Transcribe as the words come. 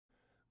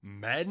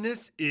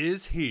Madness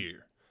is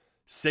here.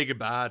 Say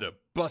goodbye to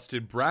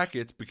busted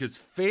brackets because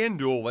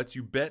FanDuel lets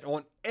you bet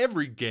on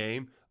every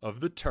game of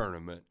the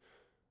tournament.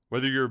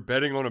 Whether you're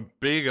betting on a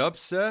big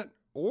upset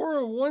or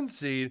a one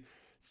seed,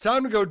 it's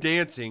time to go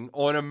dancing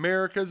on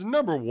America's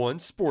 #1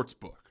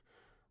 sportsbook.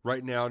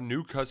 Right now,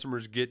 new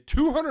customers get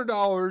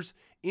 $200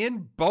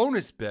 in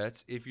bonus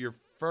bets if your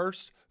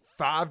first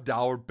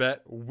 $5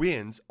 bet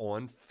wins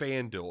on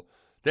FanDuel.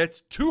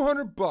 That's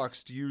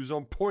 $200 to use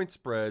on point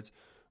spreads,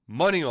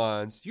 money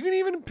lines. You can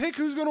even pick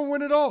who's going to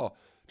win it all.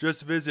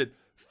 Just visit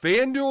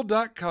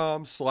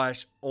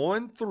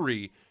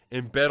FanDuel.com/on3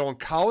 and bet on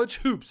college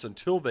hoops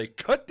until they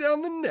cut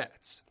down the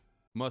nets.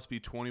 Must be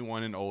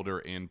 21 and older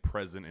and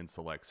present in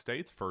select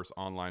states. First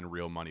online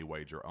real money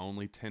wager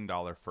only.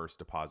 $10 first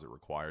deposit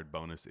required.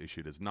 Bonus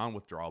issued as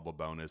non-withdrawable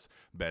bonus.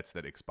 Bets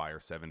that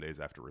expire 7 days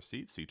after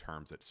receipt. See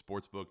terms at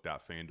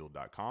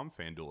sportsbook.fanduel.com.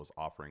 FanDuel is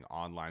offering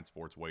online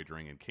sports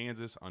wagering in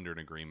Kansas under an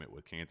agreement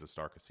with Kansas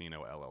Star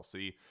Casino,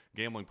 LLC.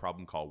 Gambling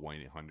problem? Call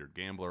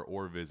 1-800-GAMBLER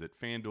or visit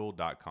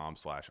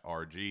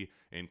fanduel.com/RG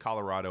in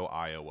Colorado,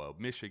 Iowa,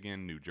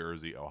 Michigan, New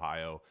Jersey,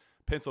 Ohio,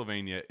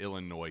 Pennsylvania,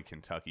 Illinois,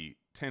 Kentucky,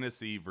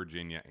 Tennessee,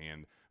 Virginia,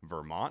 and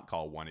Vermont.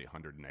 Call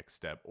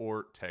 1-800-NEXT-STEP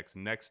or text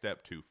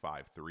NEXT-STEP to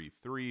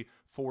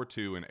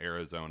 53342 in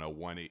Arizona,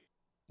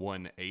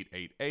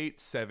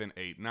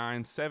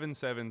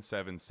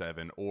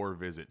 1-888-789-7777 or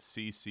visit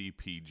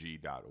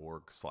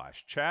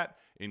ccpg.org/chat.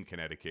 In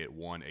Connecticut,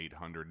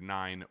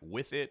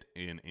 1-800-9-WITH-IT.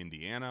 In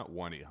Indiana,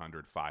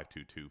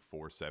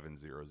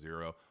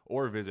 1-800-522-4700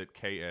 or visit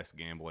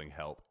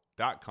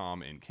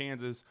ksgamblinghelp.com. In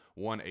Kansas,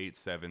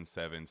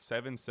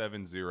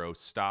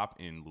 1-877-770-STOP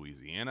in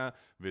Louisiana.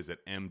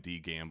 Visit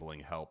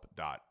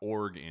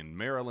mdgamblinghelp.org in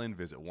Maryland.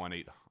 Visit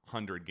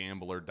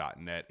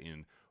 1-800-gambler.net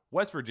in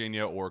West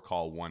Virginia or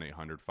call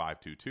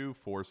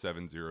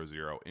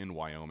 1-800-522-4700 in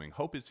Wyoming.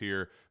 Hope is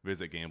here.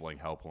 Visit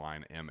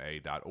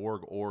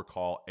gamblinghelplinema.org or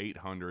call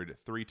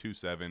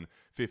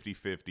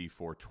 800-327-5050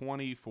 for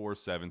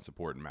 24/7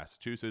 support in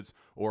Massachusetts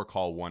or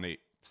call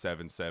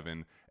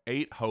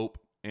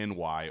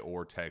 1-877-8-HOPE-NY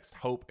or text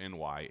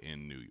HOPE-NY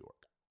in New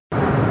York.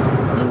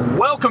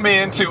 Welcome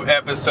into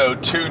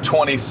episode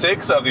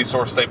 226 of the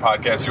Source State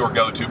Podcast, your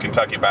go-to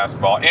Kentucky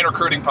basketball and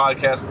recruiting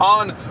podcast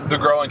on the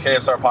growing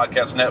KSR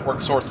Podcast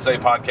Network. Source State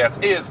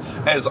Podcast is,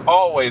 as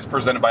always,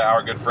 presented by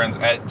our good friends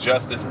at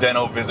Justice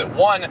Dental. Visit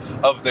one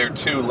of their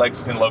two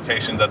Lexington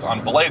locations that's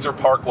on Blazer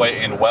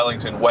Parkway and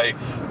Wellington Way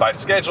by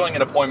scheduling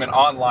an appointment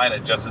online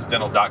at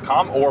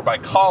justicedental.com or by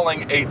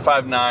calling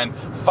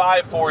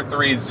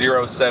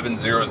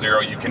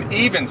 859-543-0700. You can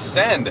even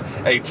send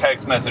a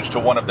text message to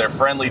one of their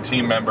friendly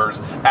team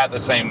members at the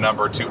same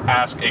number to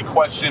ask a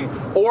question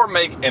or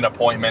make an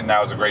appointment.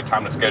 Now is a great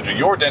time to schedule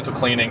your dental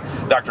cleaning.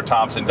 Dr.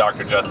 Thompson,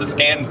 Dr. Justice,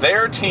 and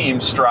their team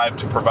strive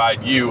to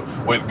provide you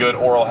with good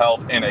oral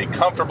health in a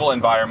comfortable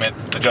environment.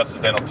 The Justice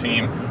Dental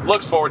team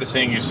looks forward to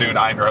seeing you soon.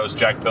 I'm your host,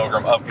 Jack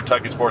Pilgrim of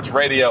Kentucky Sports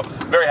Radio.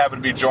 Very happy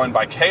to be joined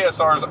by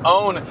KSR's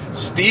own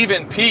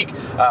Stephen Peak,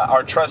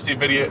 our trusty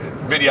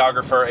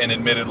videographer and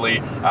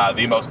admittedly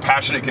the most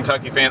passionate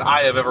Kentucky fan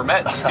I have ever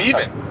met.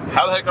 Stephen,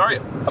 how the heck are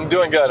you? I'm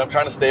doing good. I'm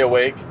trying to stay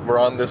awake. We're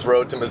on this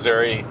road to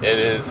Missouri. It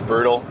is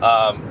brutal.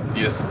 I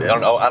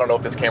don't know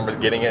if this camera's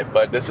getting it,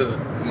 but this has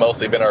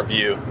mostly been our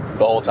view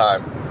the whole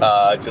time.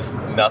 Just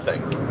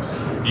nothing.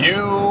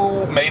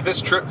 You made this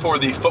trip for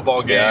the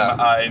football game,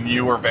 and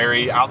you were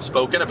very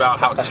outspoken about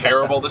how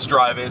terrible this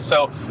drive is.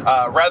 So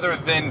rather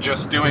than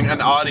just doing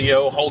an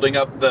audio, holding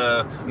up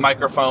the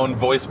microphone,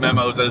 voice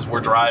memos as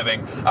we're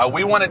driving,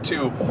 we wanted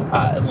to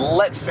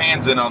let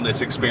fans in on this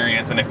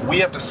experience. And if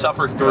we have to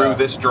suffer through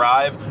this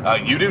drive,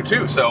 you do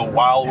too. So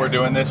while we're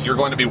doing this, you're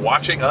going to be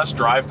watching us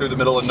drive through the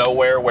middle of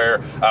nowhere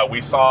where we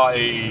saw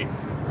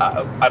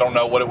I don't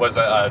know what it was,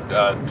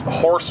 a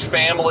horse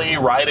family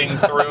riding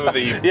through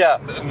the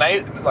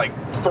night, like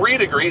 3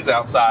 degrees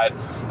outside.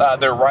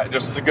 They're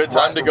it's a good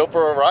time to go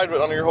for a ride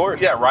on your horse.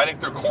 Yeah, riding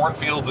through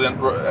cornfields in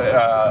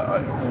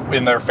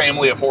their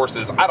family of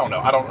horses. I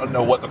don't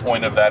know what the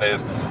point of that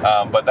is,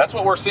 but that's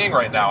what we're seeing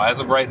right now. As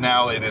of right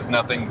now, it is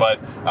nothing but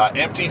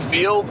empty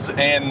fields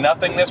and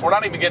nothingness. We're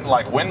not even getting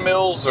like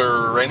windmills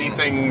or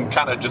anything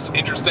kind of just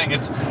interesting.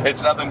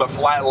 It's nothing but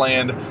flat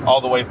land all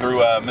the way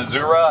through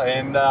Missouri,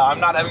 and I'm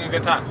not having a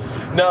good time.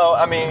 No,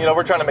 I mean,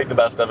 we're trying to make the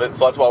best of it,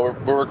 so that's why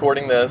we're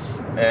recording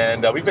this,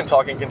 and we've been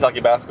talking Kentucky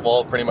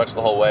basketball pretty much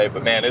the whole way,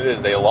 but man, it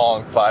is a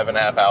long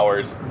 5.5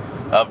 hours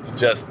of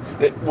just,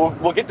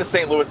 we'll get to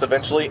St. Louis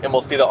eventually, and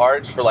we'll see the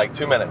Arch for like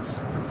 2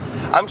 minutes.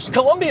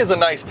 Columbia is a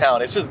nice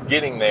town. It's just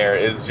getting there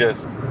is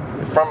just,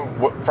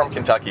 from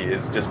Kentucky,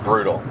 is just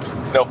brutal.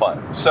 It's no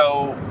fun.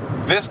 So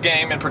this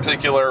game in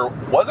particular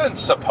wasn't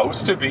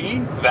supposed to be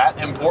that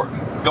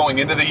important going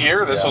into the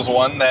year. This was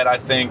one that I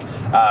think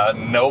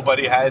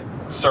nobody had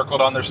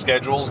circled on their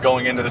schedules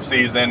going into the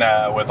season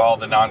with all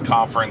the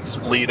non-conference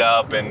lead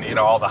up and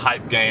all the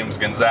hype games,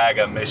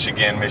 Gonzaga,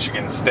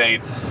 Michigan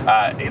State.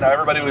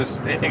 Everybody was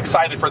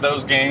excited for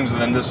those games,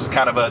 and then this was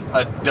kind of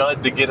a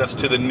dud to get us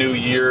to the new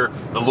year,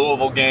 the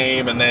Louisville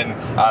game, and then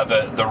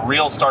the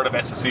real start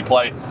of SEC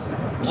play.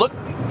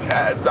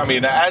 I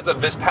mean, as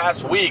of this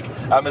past week,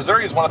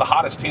 Missouri is one of the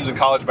hottest teams in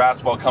college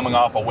basketball, coming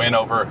off a win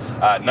over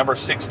number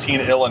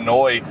 16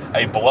 Illinois,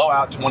 a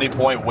blowout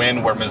 20-point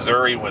win where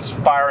Missouri was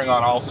firing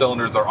on all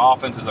cylinders. Their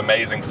offense is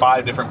amazing,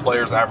 5 different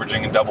players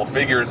averaging in double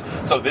figures.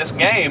 So this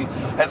game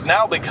has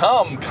now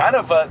become kind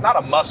of not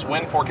a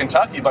must-win for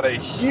Kentucky, but a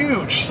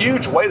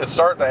huge way to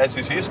start the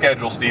SEC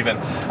schedule, Stephen.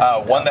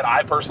 One that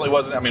I personally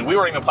wasn't. I mean, we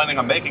weren't even planning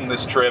on making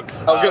this trip.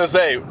 I was going to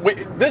say,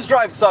 this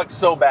drive sucked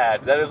so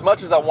bad that as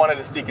much as I wanted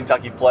to see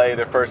Kentucky play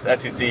their first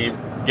SEC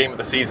game of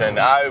the season,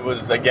 I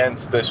was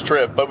against this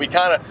trip. But we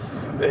kind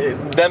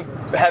of, them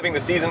having the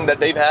season that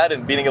they've had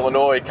and beating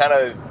Illinois kind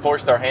of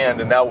forced our hand,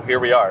 and now here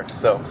we are.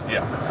 So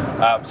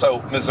yeah.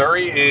 So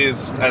Missouri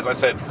is, as I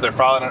said, they're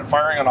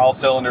firing on all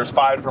cylinders,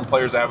 5 different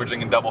players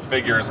averaging in double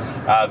figures.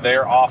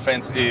 Their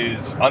offense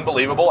is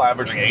unbelievable,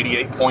 averaging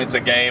 88 points a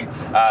game.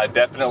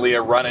 Definitely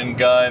a run and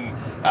gun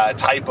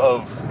type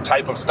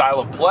of style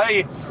of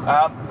play.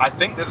 I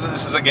think that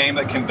this is a game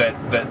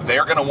that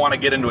they're going to want to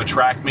get into a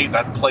track meet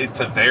that plays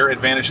to their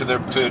advantage,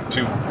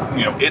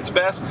 to its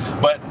best.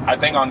 But I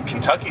think on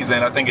Kentucky's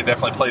end, I think it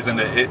definitely plays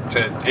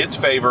to its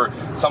favor.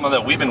 Something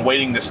that we've been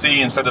waiting to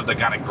see instead of the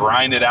kind of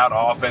grinded out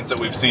offense that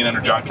we've seen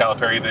under John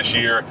Calipari this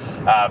year,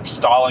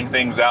 stalling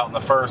things out in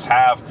the first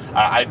half.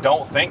 I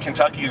don't think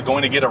Kentucky is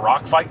going to get a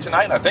rock fight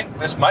tonight. I think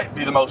this might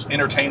be the most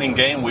entertaining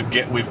game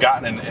we've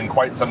gotten in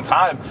quite some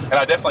time, and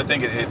I definitely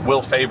think it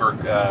will favor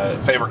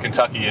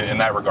Kentucky in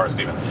that regard,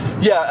 Stephen.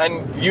 Yeah,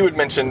 and you had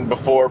mentioned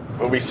before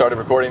we started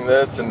recording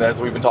this, and as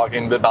we've been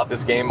talking about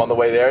this game on the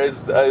way there,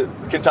 is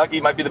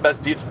Kentucky might be the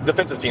best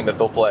defensive team that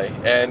they'll play,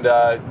 and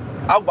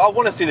I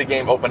want to see the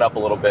game open up a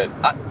little bit.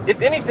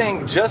 If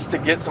anything, just to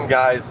get some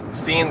guys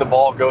seeing the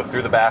ball go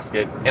through the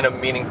basket in a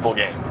meaningful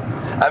game.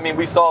 I mean,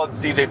 we saw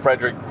C.J.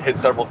 Frederick hit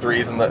several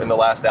threes in the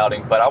last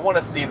outing, but I want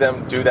to see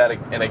them do that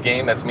in a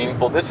game that's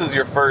meaningful. This is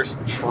your first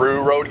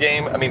true road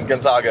game. I mean,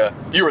 Gonzaga,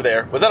 you were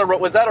there. Was that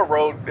a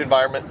road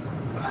environment?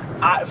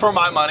 For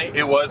my money,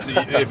 it was.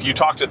 If you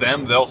talk to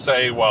them, they'll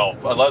say, well,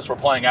 unless we're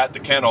playing at the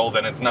Kennel,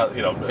 then it's not,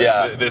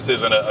 this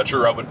isn't a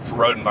true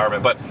road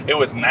environment. But it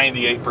was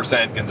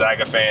 98%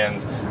 Gonzaga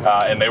fans,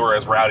 and they were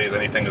as rowdy as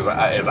anything as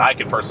I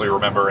could personally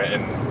remember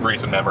in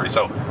recent memory.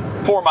 So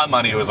for my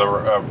money, it was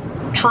a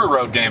true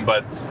road game,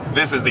 but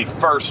this is the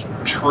first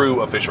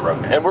true official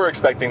road game. And we're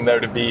expecting there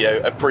to be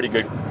a pretty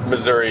good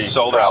Missouri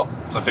sold crowd.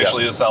 out. It's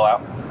officially a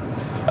sellout.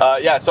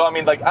 So I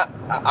mean, like,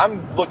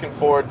 I'm looking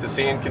forward to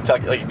seeing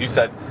Kentucky. Like you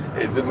said,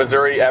 the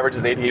Missouri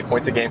averages 88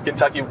 points a game.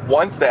 Kentucky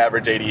wants to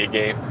average 80 a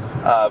game,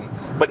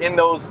 but in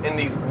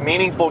these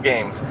meaningful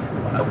games,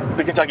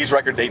 the Kentucky's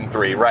record's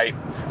 8-3, right?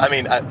 I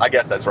mean, I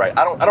guess that's right.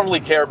 I don't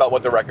really care about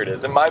what the record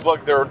is. In my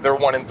book, they're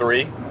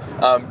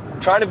 1-3.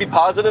 Trying to be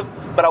positive,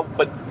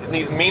 but in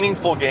these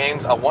meaningful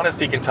games, I want to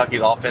see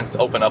Kentucky's offense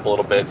open up a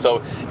little bit.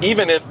 So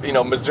even if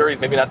Missouri's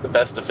maybe not the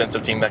best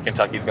defensive team that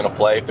Kentucky's going to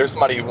play, if there's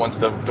somebody who wants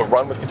to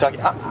run with Kentucky,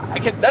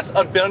 that's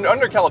been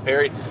under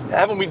Calipari.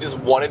 Haven't we just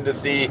wanted to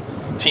see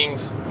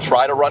teams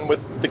try to run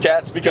with the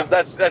Cats, because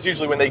that's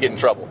usually when they get in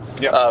trouble.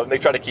 They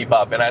try to keep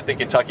up, and I think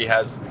Kentucky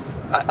has.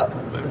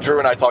 Drew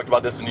and I talked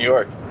about this in New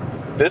York.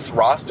 This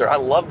roster, I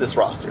love this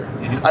roster.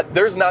 Mm-hmm.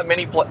 There's not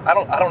many. I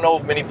don't know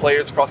many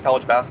players across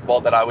college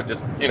basketball that I would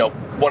just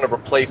want to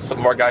replace some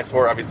of our guys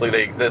for. Obviously,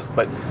 they exist,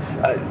 but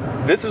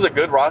this is a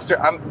good roster.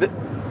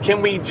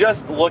 Can we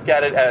just look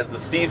at it as the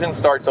season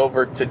starts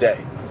over today?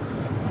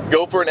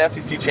 Go for an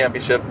SEC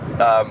championship.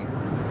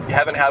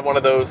 Haven't had one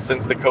of those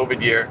since the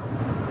COVID year,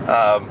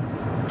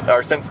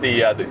 or since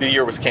the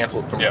year was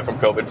canceled from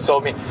COVID.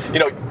 So I mean,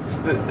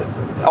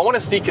 I want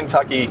to see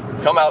Kentucky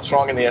come out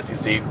strong in the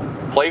SEC.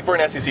 Play for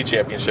an SEC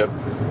championship,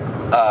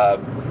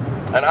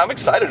 and I'm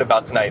excited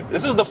about tonight.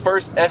 This is the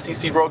first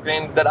SEC road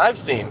game that I've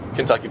seen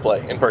Kentucky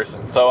play in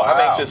person, so I'm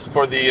anxious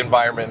for the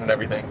environment and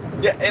everything.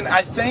 Yeah, and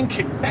I think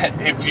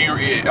if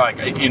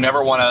you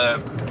never want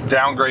to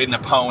downgrade an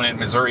opponent.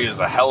 Missouri is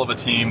a hell of a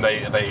team.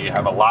 They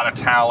have a lot of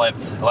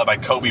talent, led by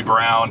Kobe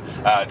Brown,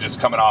 just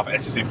coming off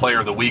SEC Player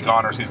of the Week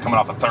honors. He's coming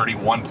off a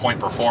 31-point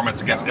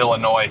performance against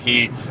Illinois.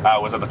 He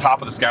was at the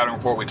top of the scouting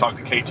report. We talked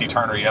to KT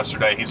Turner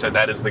yesterday. He said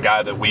that is the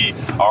guy that we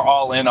are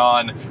all in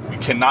on. We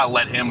cannot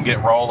let him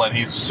get rolling.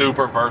 He's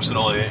super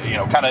versatile.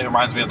 Kind of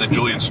reminds me of the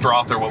Julian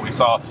Strother, what we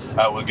saw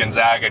with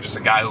Gonzaga, just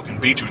a guy who can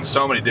beat you in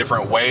so many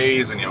different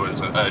ways, and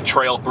is a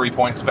trail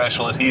three-point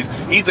specialist.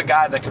 He's a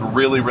guy that could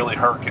really, really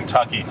hurt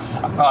Kentucky.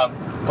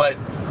 But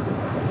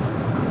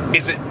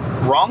is it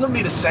wrong of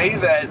me to say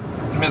that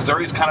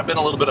Missouri's kind of been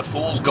a little bit of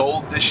fool's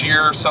gold this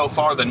year so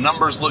far? The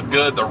numbers look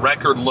good, the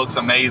record looks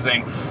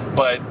amazing,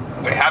 but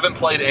they haven't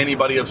played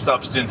anybody of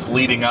substance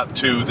leading up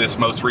to this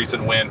most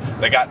recent win.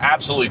 They got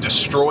absolutely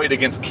destroyed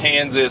against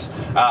Kansas,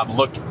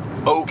 looked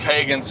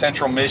okay against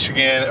Central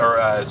Michigan,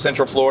 or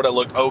Central Florida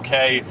looked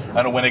okay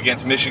on a win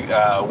against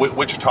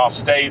Wichita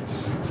State.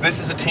 So this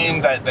is a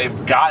team that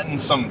they've gotten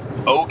some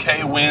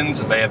okay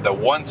wins. They had the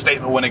one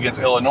statement win against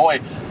Illinois.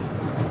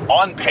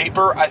 On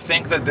paper, I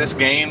think that this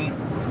game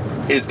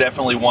is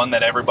definitely one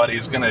that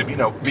everybody's going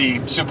to,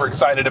 be super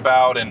excited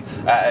about, and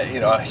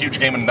a huge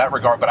game in that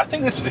regard. But I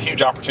think this is a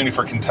huge opportunity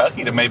for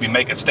Kentucky to maybe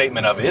make a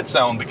statement of its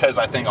own, because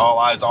I think all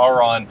eyes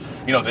are on,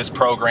 this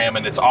program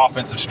and its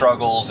offensive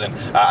struggles, and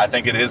I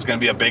think it is going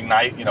to be a big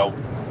night,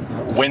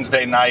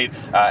 Wednesday night,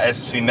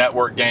 SEC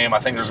Network game. I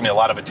think there's going to be a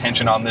lot of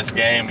attention on this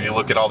game. You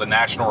look at all the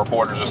national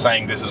reporters are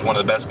saying this is one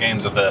of the best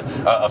games of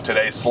of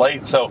today's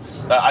slate. So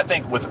I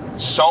think with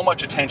so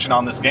much attention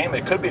on this game,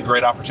 it could be a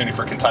great opportunity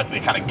for Kentucky to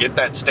kind of get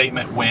that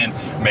statement win,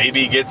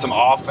 maybe get some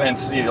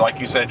offense, like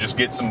you said, just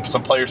get some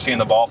players seeing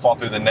the ball fall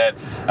through the net.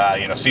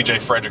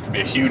 CJ Frederick could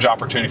be a huge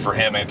opportunity for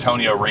him,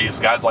 Antonio Reeves,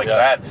 guys like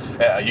that.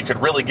 You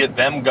could really get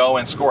them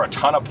going, score a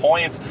ton of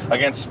points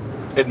against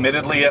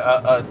admittedly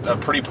a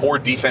pretty poor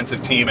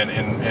defensive team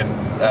in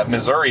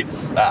Missouri.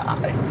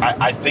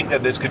 I think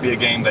that this could be a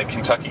game that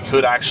Kentucky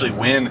could actually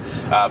win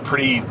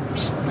pretty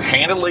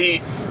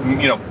handily.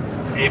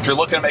 If you're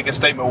looking to make a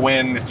statement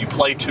win, if you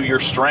play to your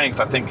strengths,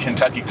 I think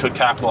Kentucky could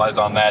capitalize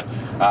on that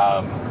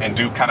and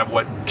do kind of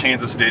what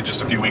Kansas did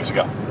just a few weeks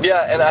ago.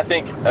 Yeah, and I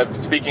think,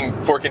 speaking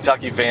for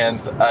Kentucky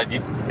fans, you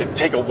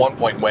take a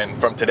 1-point win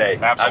from today.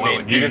 Absolutely. I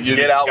mean, you just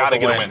get out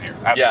with a win here.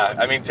 Absolutely. Yeah,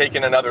 I mean,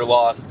 taking another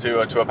loss to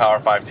a Power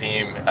 5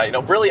 team,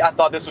 really, I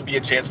thought this would be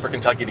a chance for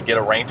Kentucky to get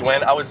a ranked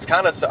win. I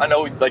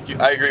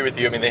agree with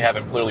you. I mean, they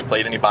haven't clearly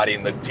played anybody,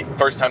 and the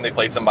first time they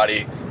played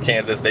somebody,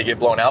 Kansas, they get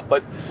blown out.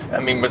 But, I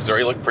mean,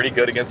 Missouri looked pretty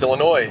good against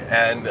Illinois,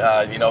 and,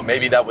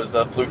 maybe that was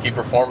a fluky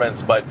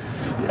performance, but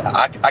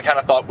I kind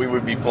of thought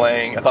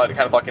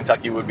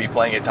Kentucky would be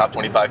playing a top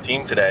 25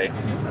 team today.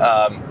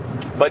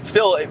 But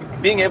still,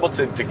 being able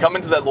to come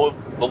into the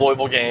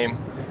Louisville game,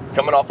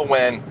 coming off a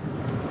win,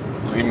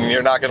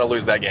 you're not going to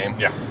lose that game.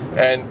 Yeah.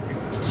 And,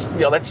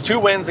 that's 2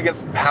 wins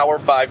against Power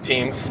 5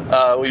 teams.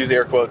 We'll use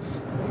air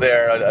quotes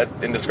there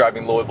in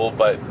describing Louisville,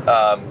 but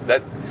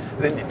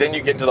then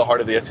you get into the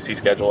heart of the SEC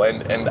schedule.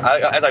 And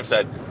as I've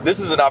said, this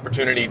is an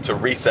opportunity to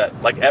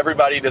reset. Like,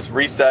 everybody just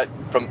reset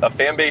from a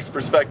fan base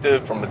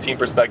perspective, from a team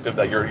perspective,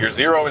 that you're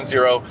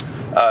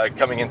 0-0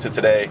 coming into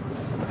today.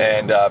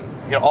 And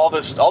all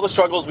the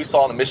struggles we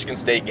saw in the Michigan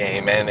State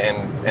game and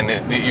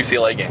the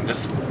UCLA game,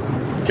 just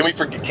can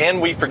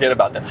we forget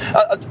about them?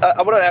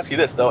 I want to ask you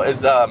this though: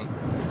 is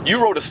you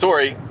wrote a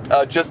story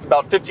just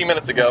about 15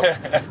 minutes ago.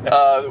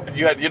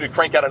 You had to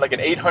crank out like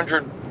an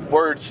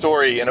 800-word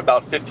story in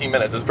about 15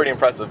 minutes. It's pretty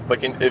impressive.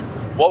 But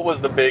what was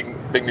the big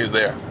news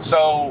there?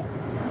 So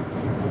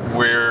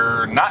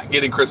we're not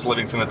getting Chris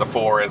Livingston at the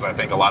 4, as I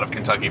think a lot of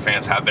Kentucky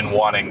fans have been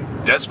wanting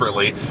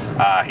desperately.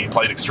 He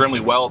played extremely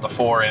well at the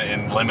 4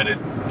 and limited,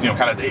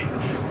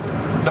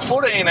 the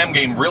Florida A&M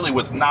game really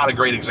was not a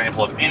great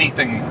example of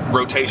anything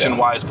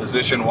rotation-wise,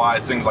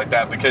 position-wise, things like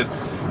that, because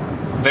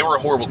they were a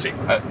horrible team.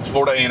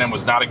 Florida A&M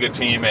was not a good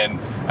team, and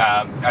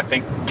I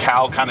think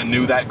Cal kind of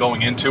knew that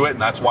going into it,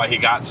 and that's why he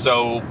got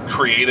so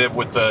creative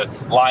with the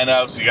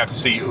lineups. You got to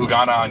see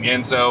Ugonna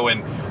Onyenso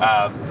and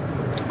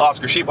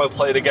Oscar Sheepo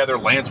play together.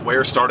 Lance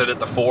Ware started at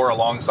the 4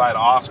 alongside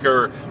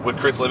Oscar with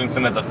Chris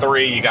Livingston at the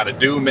 3. You got to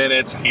do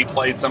minutes. He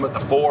played some at the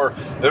 4.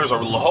 There was a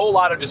whole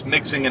lot of just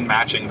mixing and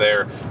matching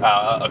there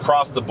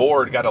across the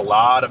board. Got a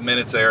lot of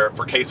minutes there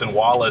for Cason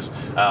Wallace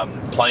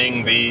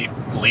playing the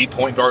lead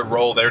point guard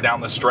role there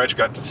down the stretch.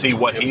 Got to see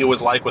what he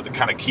was like with the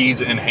kind of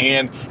keys in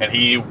hand, and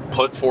he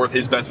put forth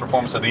his best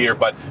performance of the year,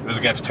 but it was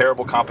against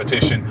terrible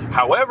competition.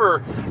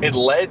 However, it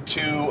led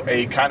to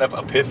a kind of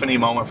epiphany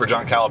moment for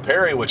John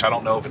Calipari, which I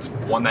don't know if it's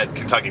one that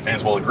Kentucky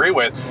fans will agree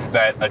with,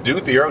 that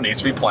Adou Thiero needs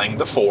to be playing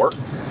the 4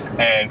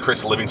 and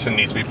Chris Livingston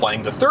needs to be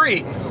playing the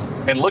 3.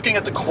 And looking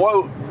at the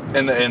quote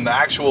and the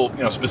actual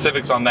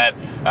specifics on that,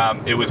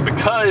 it was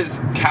because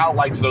Cal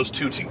likes those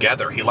two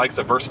together. He likes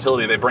the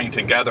versatility they bring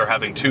together,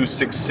 having 2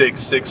 6'6",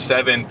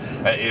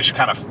 6'7" ish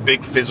kind of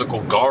big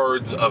physical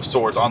guards of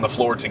sorts on the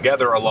floor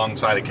together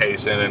alongside a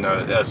Cason and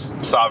a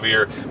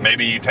Xavier.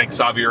 Maybe you take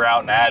Xavier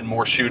out and add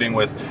more shooting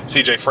with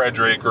CJ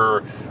Frederick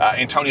or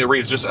Antonio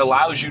Reeves. Just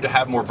allows you to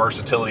have more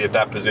versatility at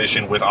that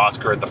position with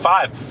Oscar at the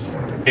 5.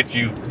 If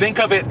you think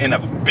of it in a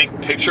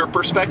big picture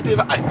perspective,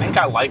 I think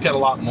I like it a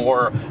lot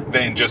more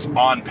than just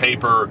on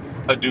paper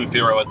Adou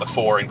Thiero at the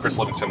 4 and Chris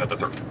Livingston at the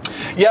 3.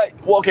 Yeah,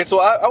 well, okay, so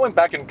I went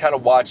back and kind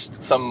of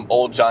watched some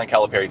old John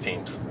Calipari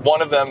teams.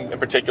 One of them in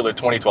particular,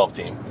 2012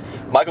 team.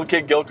 Michael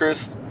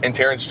Kidd-Gilchrist and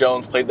Terrence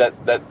Jones played that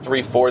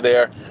 3-4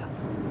 there.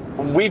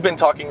 We've been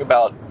talking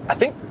about, I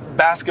think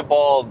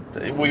basketball,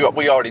 we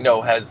already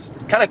know, has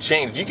kind of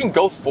changed. You can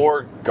go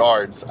 4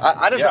 guards.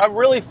 I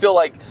really feel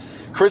like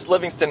Chris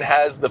Livingston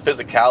has the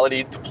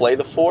physicality to play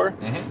the 4,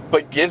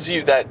 but gives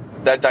you the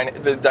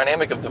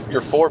dynamic of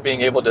your 4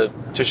 being able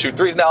to shoot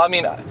threes. Now, I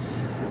mean,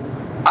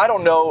 I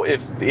don't know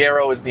if the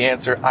arrow is the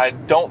answer. I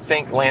don't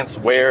think Lance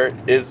Ware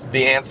is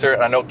the answer.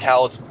 And I know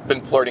Cal has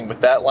been flirting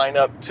with that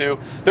lineup too.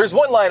 There's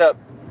one lineup,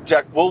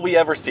 Jack, will we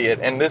ever see it?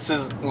 And this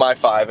is my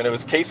 5. And it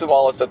was Cason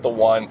Wallace at the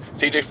 1,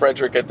 CJ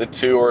Frederick at the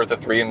 2 or the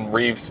 3, and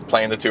Reeves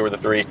playing the 2 or the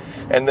 3.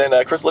 And then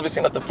Chris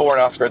Livingston at the 4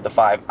 and Oscar at the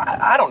 5.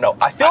 I don't know.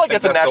 I feel like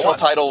it's a national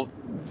title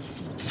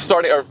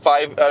starting, or a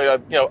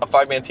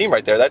 5-man team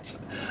right there.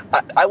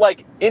 I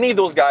like any of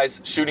those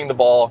guys shooting the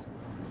ball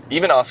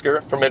even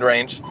Oscar for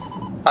mid-range.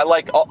 I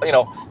like,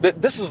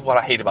 this is what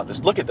I hate about this.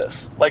 Look at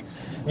this. Like,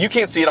 you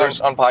can't see it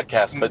on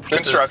podcasts, but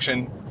this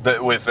construction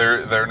that with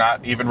they're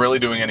not even really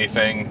doing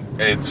anything.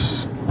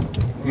 It's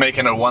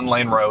making a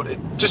one-lane road.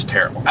 It's just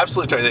terrible.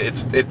 Absolutely terrible.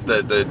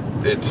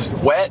 It's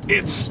wet.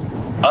 It's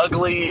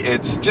ugly.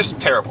 It's just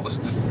terrible. This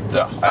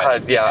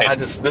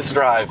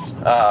drive.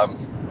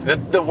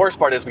 The worst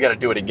part is we got to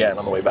do it again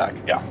on the way back.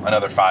 Yeah,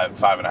 another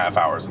 5.5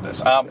 hours of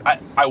this.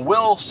 I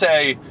will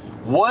say,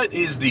 what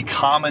is the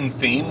common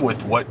theme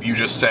with what you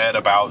just said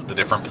about the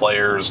different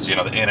players, the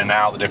in and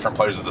out, the different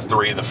players of the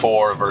 3, the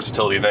 4,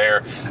 versatility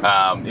there,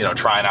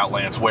 trying out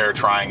Lance Ware,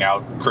 trying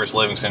out Chris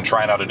Livingston,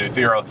 trying out Adou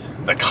Thiero.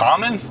 The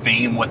common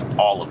theme with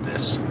all of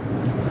this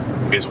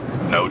is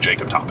no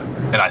Jacob Toppin.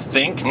 And I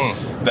think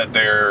that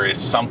there is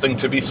something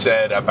to be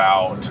said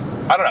about,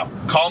 I don't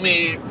know, call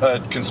me a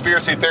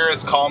conspiracy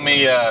theorist, call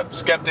me a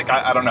skeptic,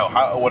 I don't know,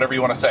 whatever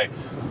you want to say.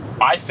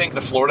 I think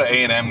the Florida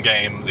A&M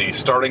game, the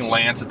starting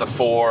Lance at the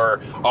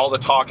 4, all the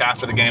talk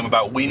after the game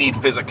about we need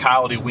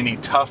physicality, we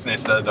need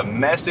toughness, the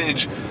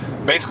message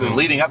basically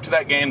leading up to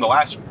that game, the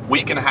last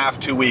week and a half,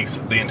 2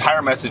 weeks, the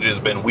entire message has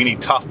been we need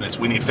toughness,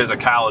 we need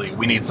physicality,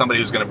 we need somebody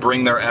who's going to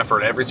bring their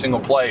effort every single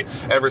play,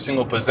 every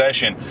single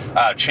possession.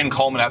 Chin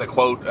Coleman had a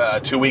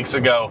quote 2 weeks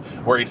ago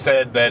where he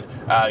said that,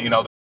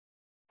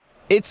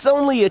 It's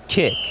only a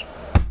kick,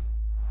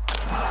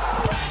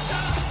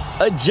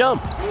 a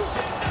jump,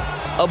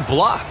 a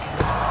block.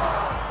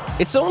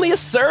 It's only a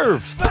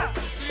serve.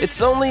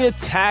 It's only a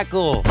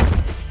tackle,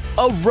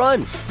 a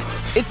run.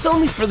 It's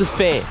only for the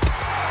fans.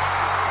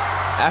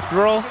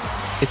 After all,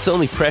 it's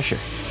only pressure.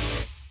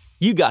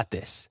 You got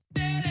this.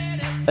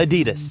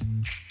 Adidas.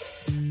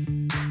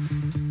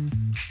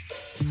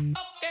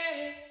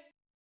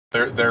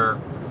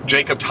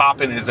 Jacob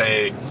Toppin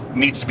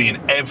needs to be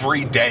an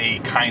everyday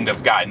kind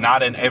of guy,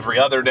 not an every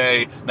other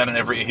day,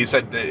 he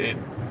said that it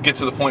gets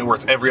to the point where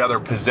it's every other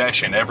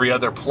possession, every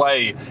other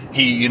play,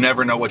 you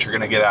never know what you're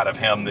going to get out of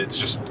him. It's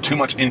just too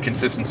much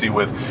inconsistency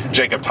with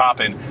Jacob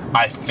Toppin.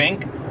 I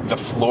think the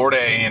Florida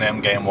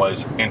A&M game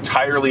was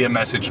entirely a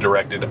message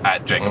directed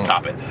at Jacob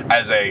Toppin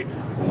as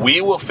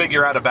we will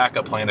figure out a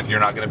backup plan if you're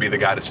not going to be the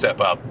guy to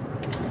step up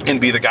and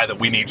be the guy that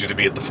we need you to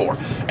be at the 4.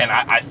 And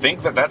I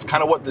think that's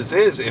kind of what this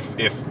is.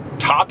 If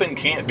Toppin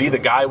can't be the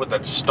guy with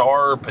that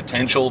star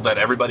potential that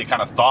everybody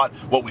kind of thought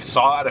what we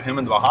saw out of him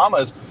in the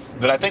Bahamas,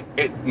 then I think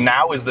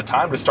now is the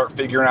time to start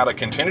figuring out a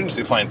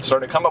contingency plan,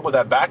 start to come up with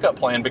that backup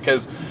plan,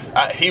 because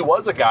he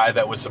was a guy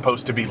that was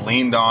supposed to be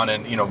leaned on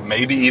and,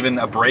 maybe even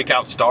a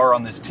breakout star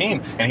on this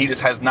team. And he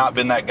just has not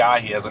been that guy.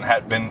 He hasn't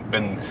had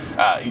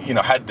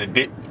had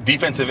the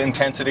defensive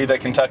intensity that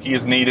Kentucky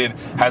has needed,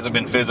 hasn't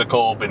been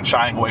physical, been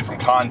shying away from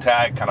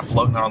contact, kind of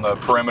floating on the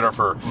perimeter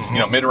for,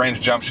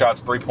 mid-range jump shots,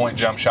 3-point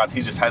jump shots.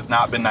 He just has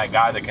not been that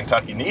guy that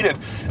Kentucky needed.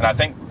 And I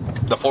think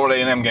the Florida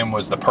A&M game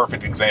was the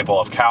perfect example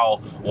of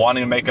Cal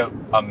wanting to make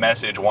a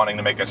message, wanting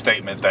to make a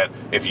statement that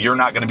if you're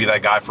not going to be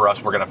that guy for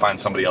us, we're going to find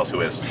somebody else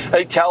who is.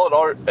 Hey, Cal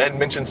had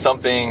mentioned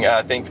something,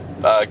 I think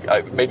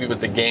maybe it was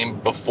the game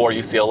before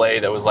UCLA,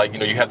 that was like,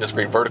 you have this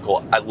great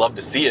vertical. I'd love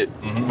to see it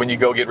when you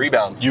go get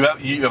rebounds. You have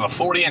a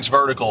 40-inch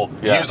vertical.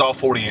 Yeah. Use all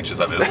 40 inches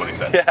of it, is what he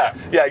said.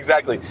 yeah,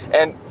 exactly.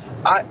 And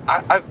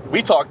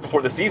we talked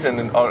before the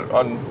season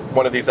on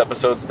one of these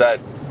episodes that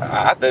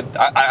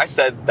I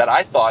said that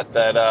I thought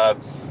that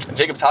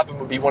Jacob Toppin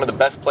would be one of the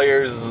best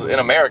players in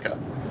America.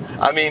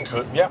 I mean,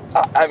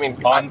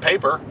 on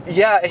paper,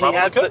 he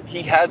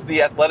has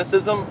the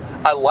athleticism.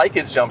 I like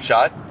his jump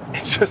shot.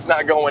 It's just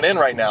not going in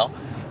right now.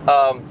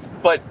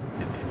 But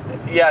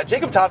yeah,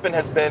 Jacob Toppin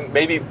has been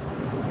maybe,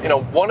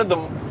 one of the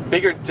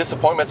bigger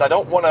disappointments. I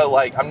don't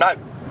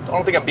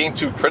think I'm being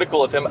too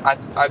critical of him.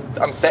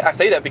 I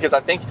say that because I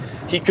think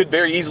he could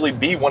very easily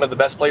be one of the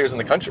best players in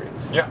the country.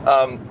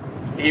 Yeah.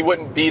 It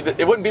wouldn't be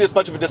this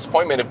much of a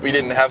disappointment if we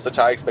didn't have such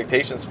high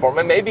expectations for him.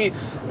 And maybe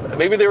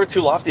they were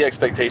too lofty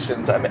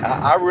expectations. I mean,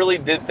 I really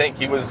did think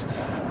he was.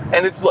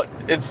 And it's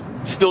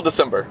still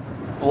December,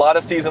 a lot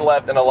of season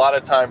left and a lot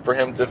of time for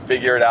him to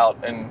figure it out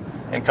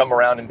and come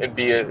around and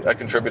be a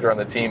contributor on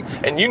the team.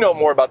 And you know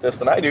more about this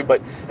than I do,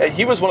 but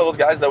he was one of those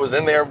guys that was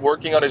in there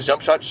working on his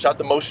jump shot, shot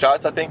the most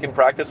shots, I think, in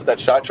practice with that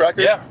shot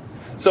tracker. Yeah.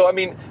 So, I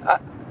mean,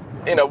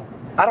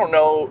 I don't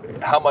know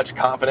how much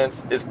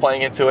confidence is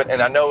playing into it,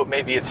 and I know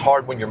maybe it's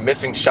hard when you're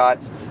missing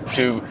shots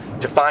to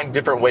find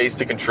different ways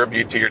to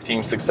contribute to your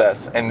team's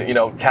success. And,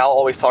 Cal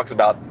always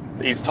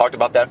he's talked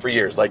about that for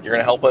years. Like, you're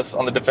going to help us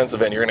on the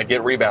defensive end. You're going to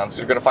get rebounds.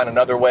 You're going to find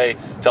another way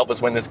to help us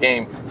win this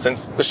game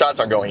since the shots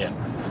aren't going in.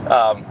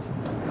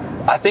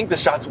 I think the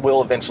shots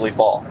will eventually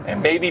fall.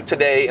 And maybe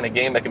today in a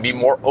game that can be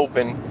more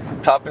open,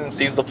 Toppin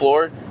sees the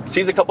floor,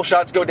 sees a couple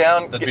shots go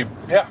down. Get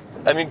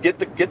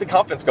the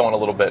confidence going a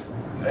little bit.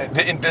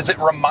 Does it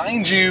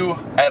remind you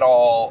at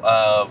all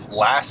of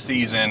last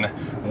season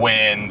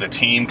when the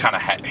team kind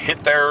of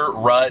hit their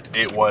rut.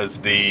 It was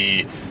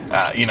the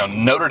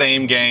Notre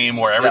Dame game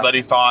where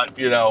everybody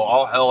thought,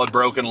 all hell had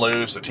broken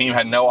loose. The team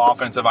had no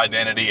offensive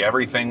identity.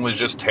 Everything was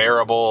just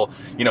terrible,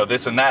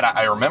 this and that.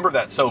 I remember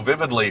that so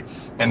vividly,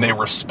 and they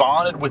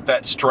responded with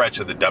that stretch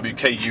of the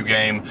WKU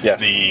game,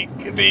 the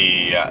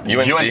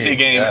UNC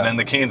game, and then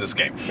the Kansas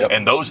game.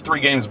 And those 3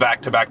 games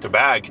back to back to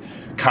back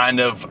kind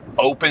of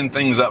opened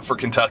things up for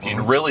Kentucky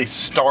and really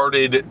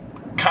started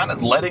kind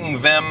of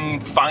letting them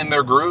find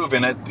their groove,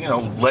 and it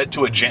led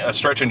to a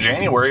stretch in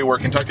January where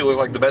Kentucky looked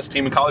like the best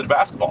team in college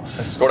basketball.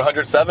 They scored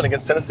 107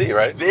 against Tennessee,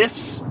 right?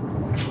 This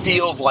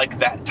feels like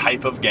that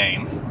type of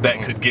game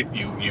that could get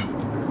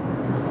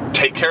you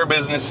take care of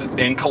business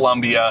in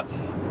Columbia.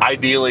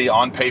 Ideally,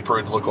 on paper,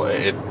 it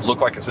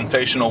looked like a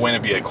sensational win.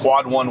 It'd be a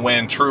quad 1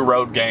 win, true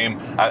road game.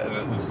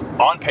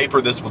 On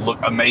paper, this would look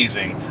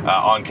amazing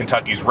on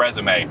Kentucky's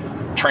resume.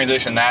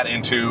 Transition that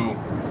into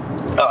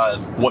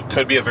what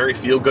could be a very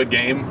feel-good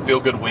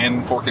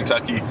win for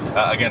Kentucky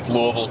against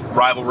Louisville.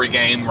 Rivalry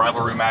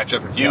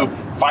matchup. If you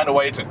find a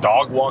way to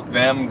dog walk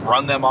them,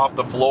 run them off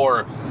the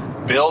floor,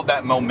 build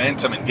that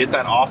momentum and get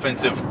that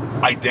offensive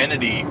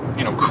identity,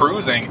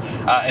 cruising,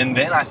 and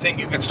then I think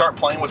you can start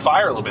playing with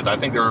fire a little bit. I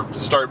think they're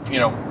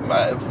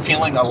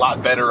feeling a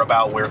lot better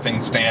about where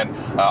things stand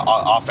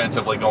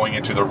offensively going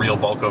into the real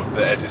bulk of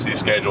the SEC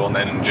schedule, and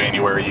then in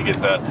January you get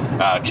the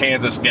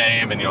Kansas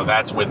game, and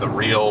that's when the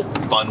real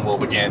fun will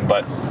begin.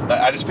 But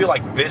I just feel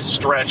like this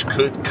stretch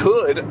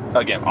could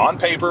again, on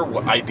paper,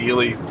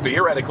 ideally,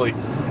 theoretically,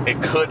 it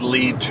could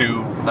lead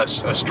to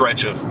a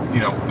stretch of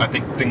I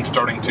think things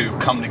starting to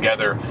come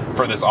together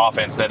for this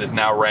offense that is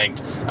now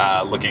ranked,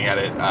 looking at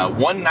it,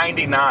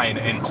 199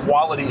 in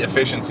quality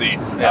efficiency.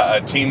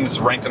 Teams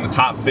ranked in the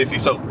top 50,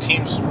 so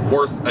teams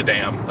worth a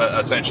damn,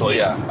 essentially.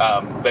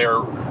 They're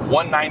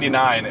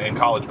 199 in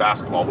college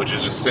basketball, which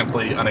is just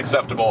simply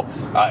unacceptable.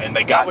 And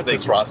they got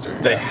this roster.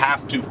 They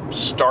have to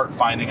start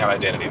finding an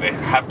identity. They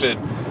have to,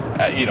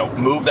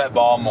 move that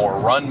ball more,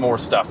 run more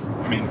stuff.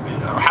 I mean,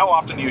 how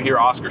often do you hear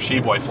Oscar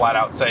Tshiebwe flat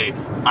out say,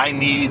 "I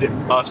need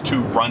us to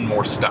run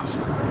more stuff"?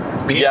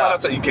 I mean, he flat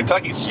out said,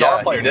 Kentucky's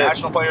star player,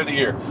 National Player of the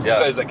Year,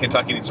 says that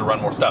Kentucky needs to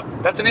run more stuff.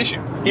 That's an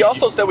issue. He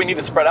also said we need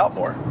to spread out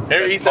more.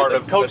 He said,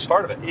 that's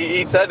part of it.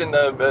 He said in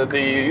the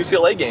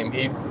UCLA game,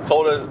 he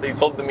told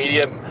the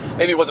media,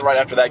 maybe it wasn't right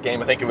after that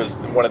game, I think it was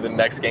one of the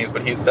next games,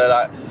 but he said,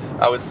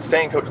 I was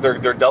saying, Coach,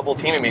 they're double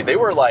teaming me. They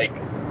were like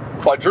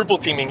quadruple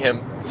teaming him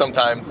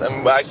sometimes.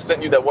 And I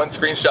sent you that one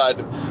screenshot.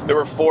 There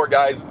were 4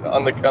 guys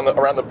on the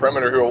around the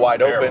perimeter who were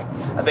wide open.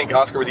 I think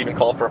Oscar was even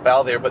called for a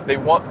foul there. But they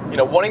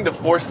wanting to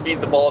force feed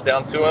the ball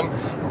down to him.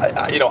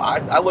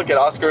 I look at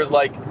Oscar as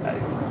like,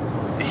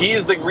 he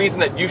is the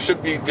reason that you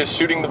should be just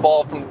shooting the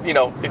ball from.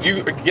 If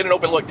you get an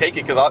open look, take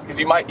it, because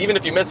you might, even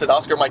if you miss it,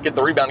 Oscar might get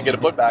the rebound and get a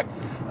putback.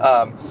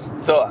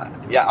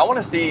 I want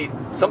to see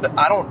something.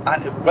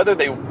 Whether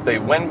they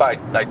win by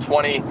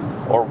 20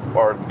 or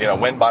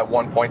win by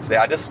 1 point today.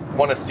 I just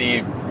want to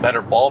see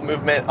better ball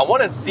movement. I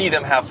want to see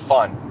them have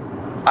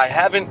fun. I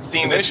haven't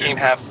seen this team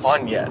have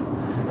fun yet.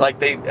 Like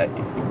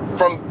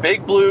from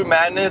Big Blue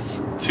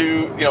Madness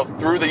to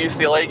through the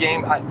UCLA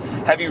game.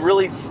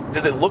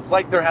 Does it look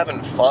like they're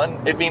having fun?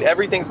 I mean,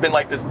 everything's been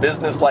like this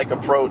business-like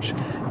approach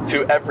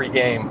to every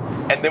game,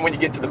 and then when you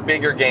get to the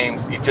bigger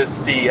games, you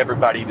just see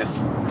everybody just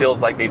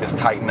feels like they just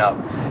tighten up,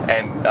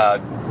 and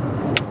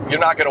you're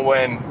not going to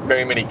win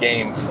very many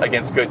games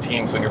against good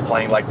teams when you're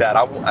playing like that.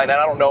 I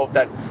don't know if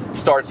that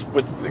starts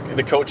with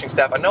the coaching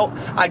staff.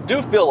 I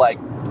do feel like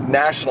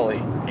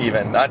nationally,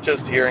 even, not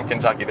just here in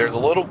Kentucky, there's a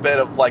little bit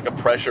of like a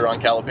pressure on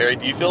Calipari.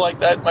 Do you feel like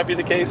that might be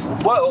the case?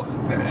 Well,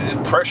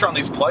 pressure on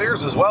these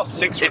players as well.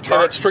 Six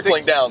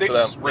trickling down to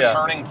them.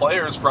 Returning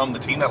players from the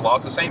team that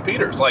lost to St.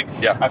 Peter's.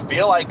 I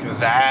feel like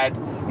that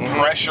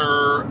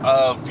pressure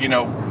of,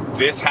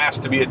 this has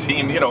to be a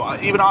team.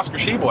 Even Oscar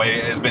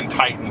Tshiebwe has been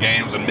tight in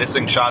games and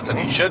missing shots, and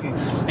he shouldn't.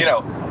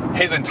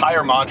 His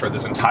entire mantra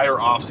this entire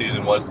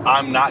offseason was,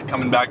 I'm not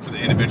coming back for the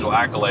individual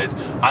accolades.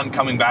 I'm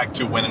coming back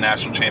to win a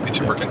national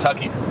championship for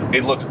Kentucky.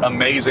 It looks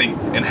amazing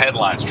in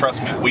headlines.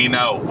 Trust me, we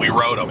know. We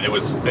wrote them.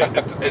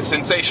 It's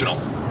sensational.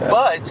 Yeah.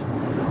 But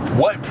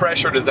what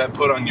pressure does that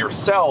put on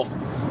yourself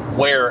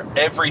where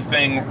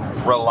everything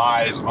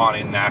relies on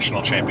a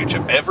national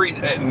championship?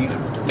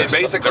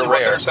 Basically what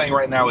they're saying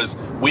right now is,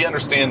 we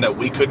understand that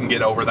we couldn't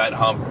get over that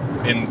hump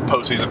in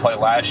postseason play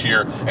last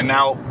year, and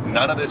now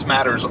none of this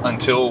matters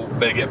until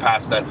they get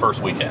past that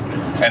first weekend.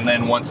 And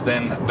then once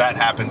that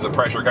happens, the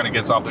pressure kind of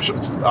gets off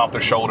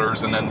their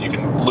shoulders, and then you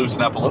can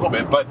loosen up a little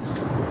bit. But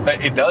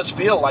it does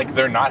feel like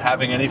they're not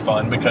having any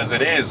fun, because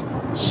it is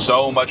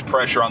so much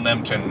pressure on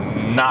them to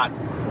not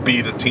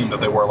be the team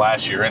that they were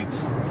last year. And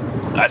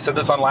I said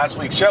this on last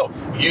week's show,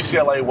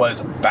 UCLA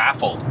was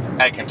baffled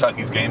at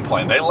Kentucky's game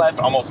plan. They left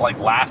almost like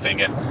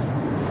laughing at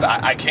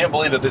I can't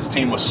believe that this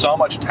team with so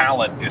much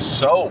talent is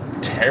so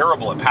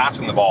terrible at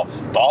passing the ball.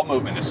 Ball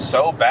movement is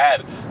so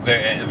bad.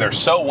 They're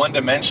so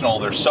one-dimensional.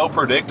 They're so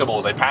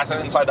predictable. They pass it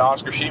inside to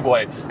Oscar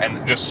Tshiebwe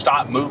and just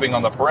stop moving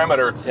on the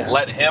perimeter. Yeah.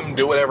 Let him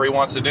do whatever he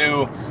wants to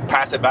do.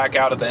 Pass it back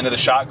out at the end of the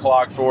shot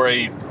clock for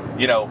a,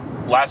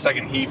 last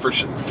second heat for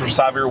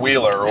Xavier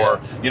Wheeler or,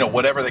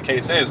 whatever the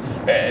case is.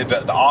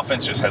 The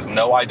offense just has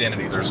no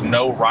identity. There's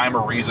no rhyme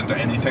or reason to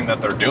anything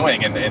that they're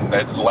doing. And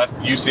that left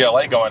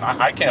UCLA going,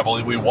 I can't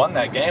believe we won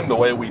that game the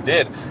way we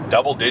did.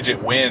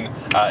 Double-digit win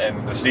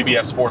in the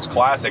CBS Sports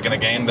Classic in a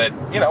game that,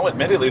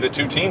 admittedly the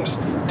two teams,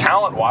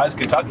 talent-wise,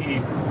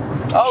 Kentucky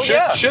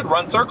should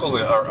run circles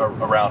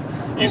around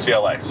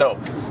UCLA. So,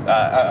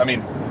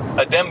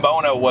 Adem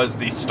Bona was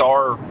the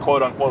star,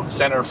 quote-unquote,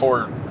 center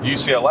for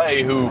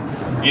UCLA who,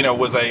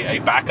 was a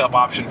backup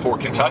option for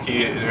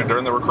Kentucky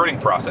during the recruiting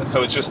process.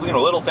 So it's just,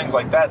 little things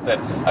like that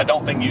I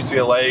don't think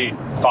UCLA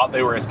thought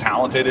they were as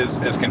talented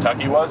as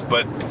Kentucky was,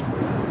 but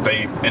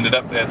they ended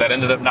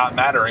up not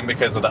mattering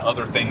because of the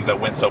other things that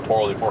went so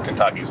poorly for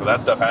Kentucky. So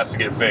that stuff has to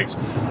get fixed.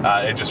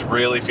 It just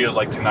really feels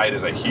like tonight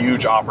is a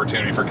huge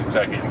opportunity for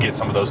Kentucky to get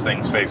some of those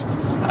things fixed.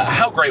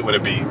 How great would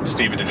it be,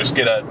 Steven, to just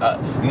get a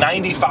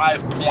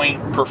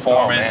 95-point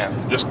performance,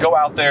 just go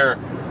out there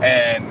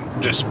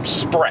and just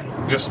spray,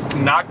 just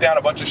knock down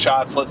a bunch of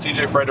shots, let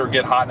CJ Frederick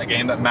get hot in a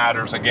game that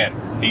matters. Again,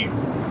 he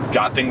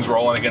got things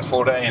rolling against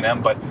Florida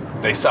A&M, but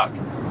they suck.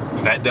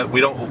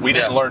 We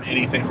didn't learn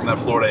anything from that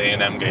Florida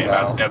A&M game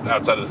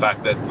outside of the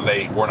fact that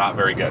they were not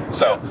very good.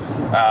 So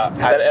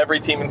that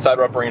every team inside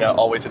Rupp Arena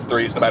always hits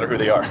threes, no matter who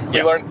they are.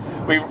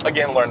 We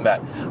again learned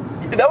that.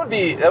 That would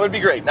be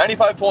great.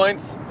 95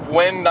 points,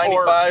 win 95,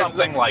 or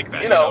something like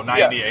that.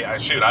 98.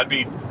 I'd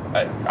be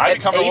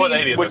comfortable with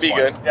 80 at would this be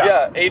point. good.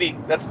 Yeah, 80.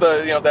 That's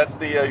the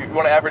you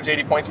want to average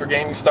 80 points per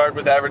game. You start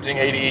with averaging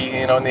 80,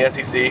 in the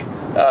SEC,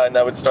 and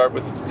that would start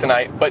with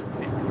tonight. But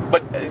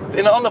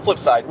on the flip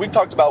side, we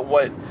talked about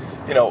what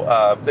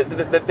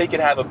that they could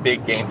have a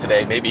big game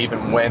today, maybe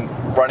even win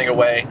running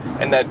away,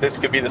 and that this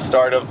could be the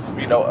start of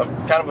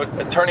kind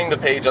of turning the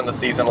page on the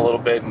season a little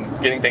bit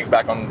and getting things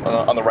back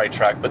on the right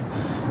track. But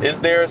is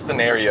there a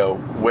scenario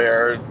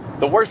where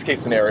the worst case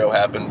scenario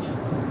happens?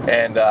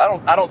 And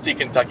I don't see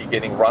Kentucky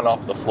getting run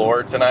off the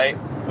floor tonight.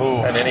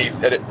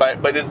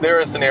 But is there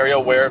a scenario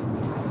where,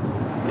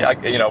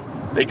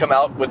 they come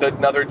out with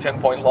another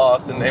 10-point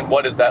loss, and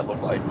what does that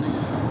look like?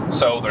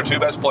 So their two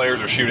best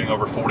players are shooting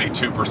over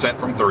 42%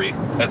 from three.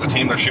 As a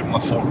team, they're shooting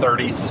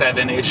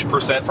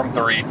 37-ish% from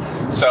three.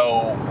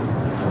 So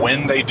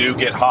when they do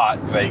get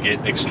hot, they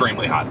get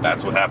extremely hot.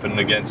 That's what happened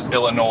against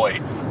Illinois.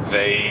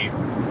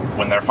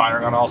 When they're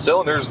firing on all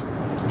cylinders,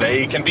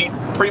 they can beat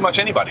pretty much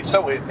anybody.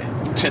 So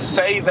to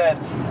say that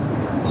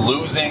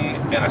losing,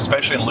 and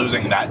especially in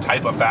losing that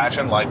type of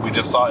fashion, like we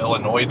just saw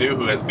Illinois do,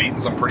 who has beaten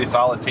some pretty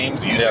solid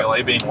teams,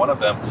 UCLA being one of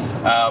them,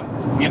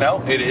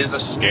 it is a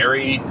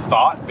scary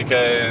thought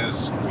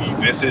because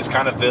this is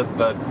kind of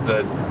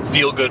the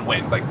feel-good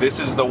win. Like, this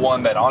is the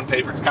one that on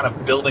paper it's kind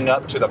of building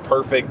up to the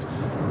perfect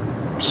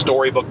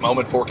storybook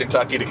moment for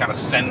Kentucky to kind of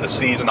send the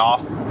season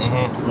off,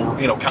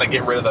 kind of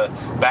get rid of the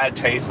bad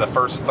taste, the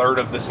first third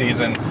of the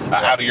season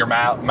out of your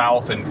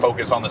mouth and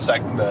focus on the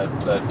second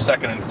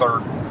and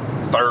third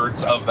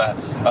thirds of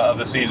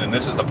the season.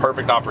 This is the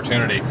perfect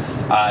opportunity,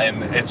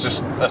 and it's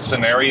just a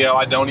scenario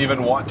I don't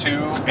even want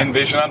to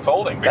envision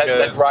unfolding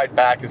because that ride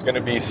back is going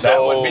to be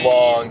so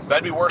long.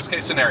 That'd be worst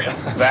case scenario.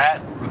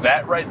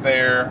 that right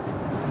there,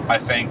 I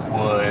think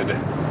would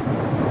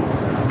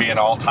be an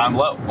all-time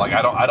low. Like,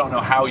 I don't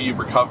know how you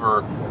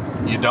recover.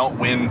 You don't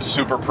win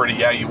super pretty.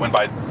 Yeah, you win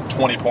by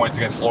 20 points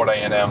against Florida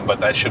A&M, but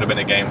that should have been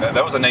a game that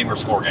was a name or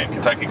score game.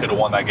 Kentucky could have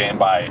won that game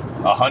by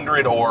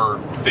 100 or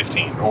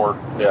 15 or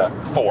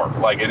 4.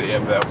 Like,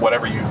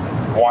 whatever you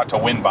want to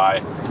win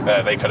by,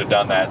 they could have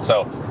done that.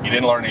 So you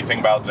didn't learn anything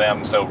about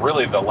them. So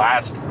really the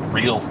last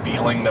real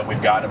feeling that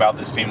we've gotten about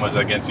this team was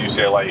against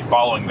UCLA.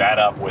 Following that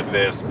up with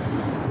this,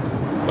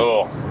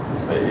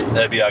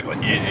 that'd be ugly.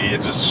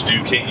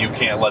 You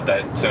can't let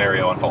that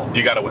scenario unfold.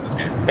 You got to win this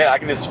game. Man, I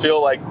can just feel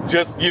like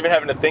just even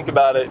having to think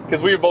about it,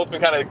 because we've both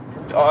been kind of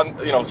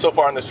on, so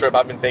far on this trip,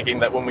 I've been thinking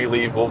that when we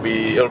leave, it'll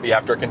be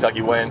after a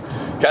Kentucky win.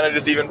 Kind of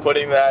just even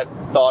putting that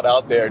thought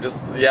out there. I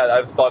just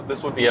thought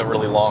this would be a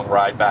really long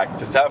ride back.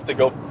 Just have to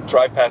go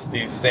drive past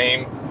this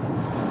same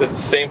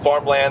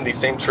farmland, these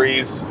same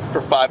trees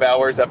for 5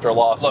 hours after a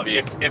loss. Look,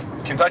 if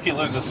Kentucky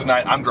loses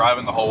tonight, I'm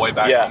driving the whole way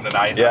back home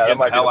tonight. Yeah, I'm getting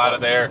the hell out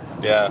of there.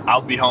 Yeah,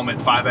 I'll be home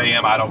at 5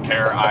 a.m. I don't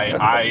care.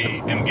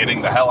 I am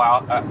getting the hell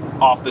out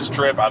off this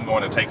trip. I'm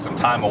going to take some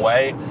time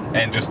away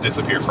and just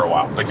disappear for a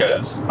while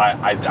because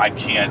I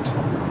can't.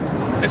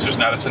 It's just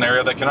not a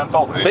scenario that can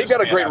unfold. They've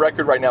got a great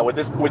record right now with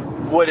this.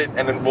 And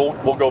then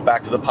we'll go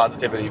back to the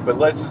positivity. But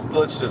let's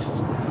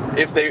just.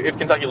 If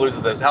Kentucky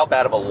loses this, how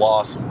bad of a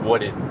loss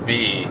would it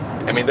be?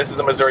 I mean, this is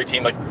a Missouri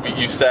team, like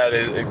you said,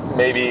 it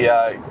maybe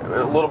a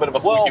little bit of a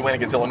fluky win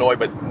against Illinois,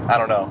 but I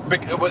don't know.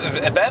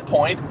 At that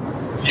point,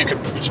 you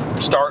could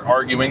start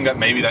arguing that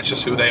maybe that's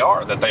just who they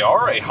are, that they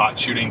are a hot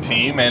shooting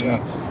team,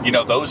 and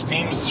those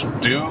teams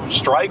do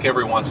strike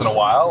every once in a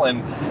while,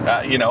 and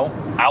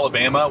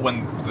Alabama,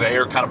 when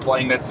they're kind of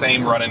playing that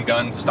same run and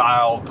gun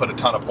style, put a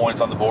ton of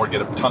points on the board,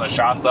 get a ton of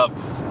shots up,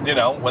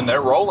 when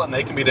they're rolling,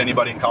 they can beat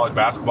anybody in college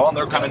basketball, and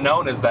they're kind of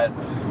known as that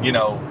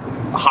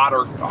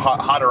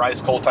hotter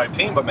ice cold type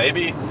team. But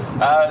maybe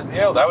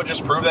that would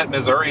just prove that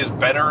Missouri is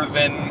better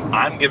than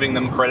I'm giving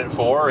them credit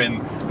for,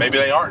 and maybe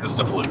they aren't just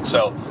a fluke.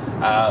 So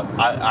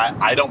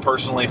I don't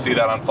personally see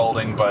that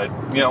unfolding, but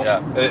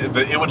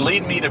it would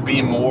lead me to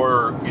be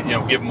more,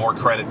 give more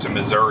credit to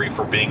Missouri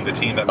for being the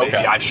team that maybe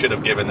I should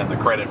have given them the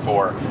credit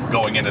for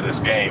going into this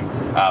game.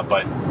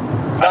 But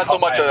not so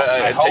much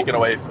taken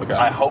away. Okay.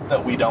 I hope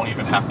that we don't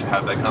even have to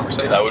have that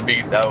conversation. That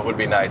would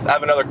be nice. I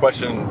have another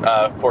question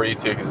for you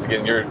too, because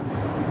again,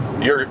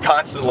 you're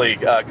constantly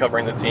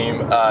covering the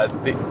team.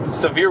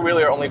 Sahvir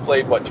Wheeler only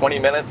played 20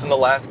 minutes in the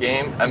last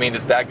game. I mean,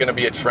 is that going to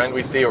be a trend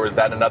we see, or is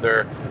that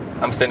another?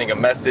 I'm sending a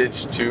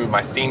message to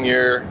my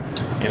senior.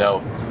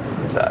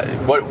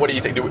 What do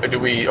you think? Do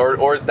we,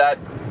 or is that?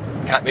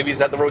 Maybe is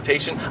that the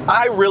rotation?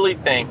 I really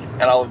think,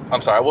 and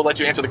I'm sorry, I will let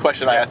you answer the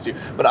question I asked you,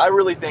 but I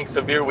really think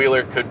Sahvir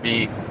Wheeler could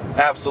be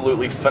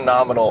absolutely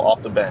phenomenal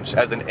off the bench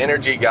as an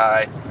energy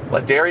guy.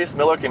 Like Darius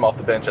Miller came off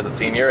the bench as a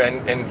senior,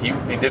 and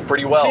he did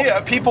pretty well.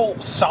 Yeah,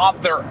 people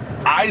sobbed their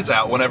eyes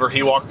out whenever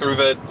he walked through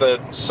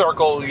the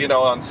circle,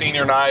 on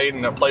senior night,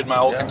 and played my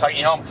old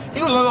Kentucky home.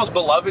 He was one of the most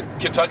beloved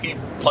Kentucky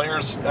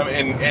players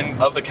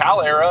of the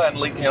Cal era, and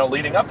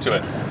leading up to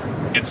it.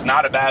 It's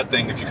not a bad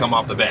thing if you come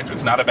off the bench.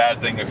 It's not a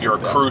bad thing if you're a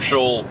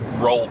crucial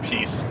role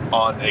piece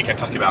on a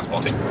Kentucky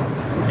basketball team.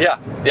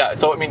 Yeah.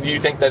 So, I mean, do you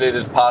think that it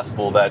is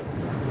possible that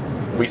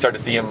we start to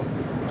see him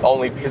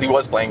only because he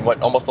was playing,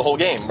 almost the whole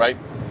game, right?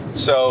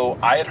 So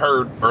I had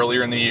heard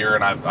earlier in the year,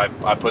 and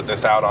I put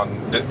this out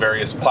on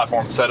various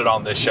platforms, said it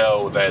on this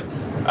show, that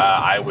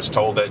I was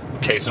told that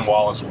Cason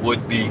Wallace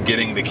would be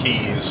getting the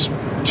keys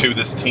to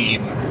this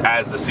team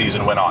as the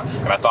season went on.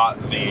 And I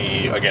thought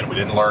again, we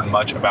didn't learn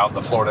much about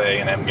the Florida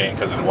A&M game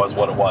because it was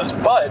what it was.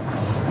 But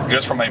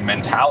just from a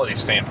mentality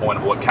standpoint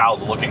of what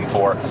Cal's looking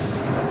for,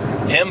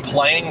 him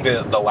playing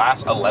the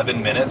last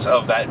 11 minutes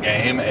of that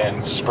game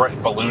and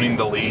ballooning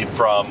the lead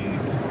from,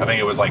 I think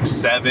it was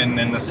 7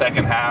 in the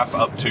second half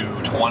up to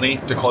 20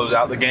 to close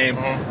out the game,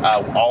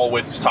 all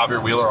with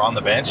Sahvir Wheeler on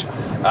the bench.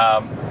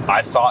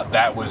 I thought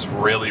that was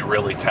really,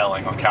 really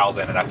telling on Cal's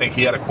end. And I think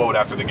he had a quote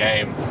after the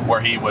game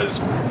where he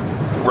was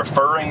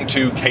referring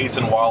to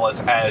Cason Wallace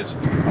as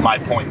my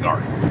point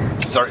guard.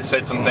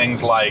 Said some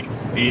things like,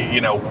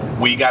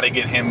 we got to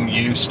get him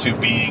used to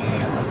being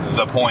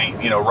the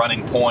point,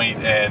 running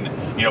point, and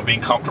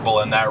being comfortable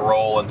in that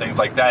role and things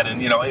like that.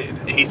 And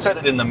he said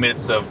it in the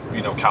midst of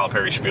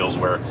Calipari spiels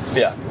where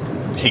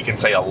he can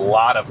say a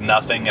lot of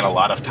nothing in a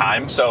lot of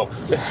time. So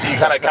you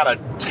kind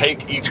of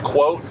take each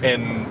quote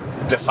and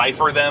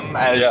decipher them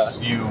as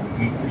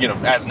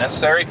as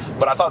necessary.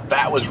 But I thought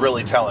that was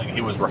really telling. He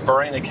was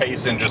referring to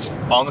Cason just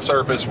on the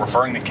surface,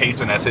 referring to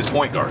Cason as his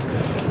point guard.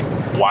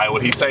 Why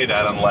would he say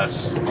that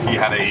unless he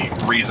had a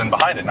reason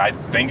behind it? And I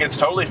think it's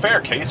totally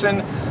fair.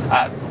 Cason,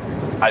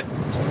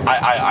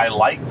 I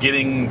like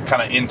getting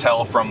kind of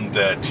intel from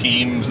the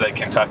teams that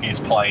Kentucky's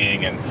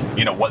playing,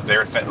 and what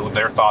their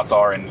thoughts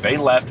are. And they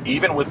left,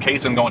 even with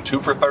Cason going 2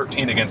 for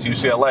 13 against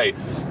UCLA,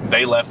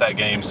 they left that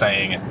game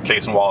saying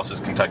Cason Wallace is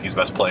Kentucky's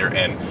best player.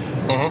 And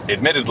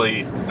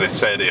admittedly, they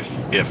said if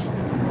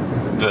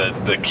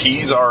the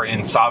keys are in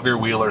Sahvir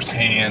Wheeler's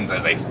hands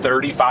as a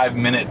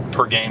 35-minute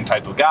per game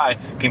type of guy,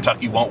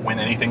 Kentucky won't win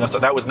anything. So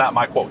that was not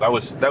my quote. That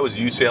was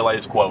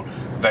UCLA's quote.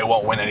 They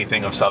won't win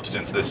anything of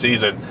substance this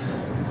season.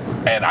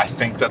 And I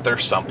think that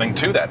there's something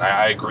to that. And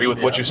I agree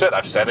with what you said.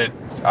 I've said it,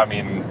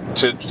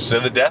 to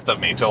the death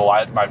of me, till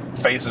my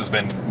face has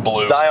been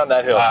blue. Die on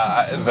that hill.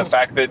 The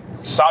fact that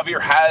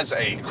Sahvir has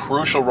a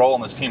crucial role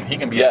in this team. He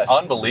can be an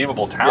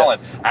unbelievable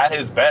talent. At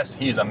his best,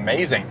 he's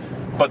amazing.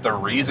 But the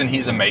reason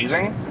he's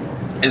amazing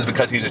is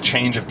because he's a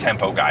change of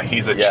tempo guy.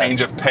 He's a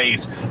change of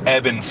pace,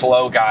 ebb and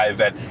flow guy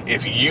that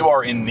if you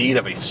are in need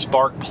of a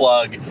spark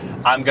plug,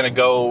 I'm going to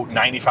go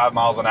 95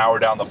 miles an hour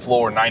down the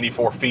floor,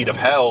 94 feet of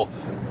hell.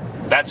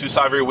 That's who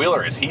Sahvir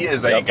Wheeler is. He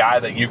is a guy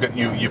that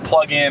you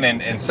plug in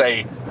and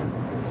say,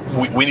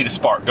 we need a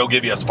spark. Go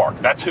give you a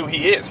spark. That's who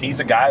he is. He's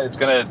a guy that's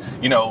going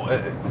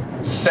to,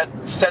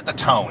 set the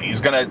tone. He's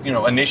going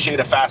to,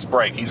 initiate a fast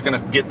break. He's going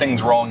to get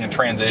things rolling in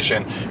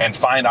transition and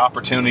find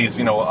opportunities,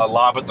 a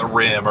lob at the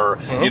rim or,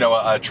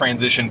 a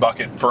transition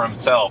bucket for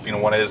himself,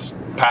 one of his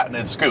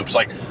patented scoops.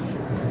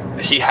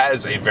 He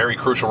has a very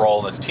crucial role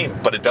in this team,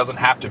 but it doesn't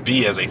have to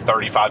be as a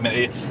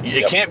 35-minute.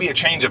 It can't be a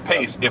change of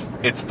pace if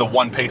it's the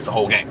one pace the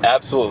whole game.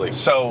 Absolutely.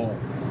 So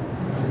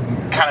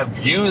kind of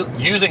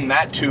using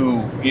that to,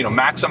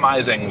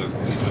 maximizing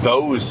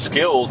those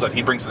skills that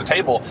he brings to the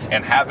table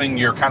and having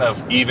your kind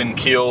of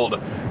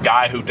even-keeled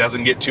guy who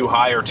doesn't get too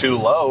high or too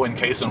low in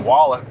Cason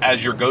Wallace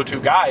as your go-to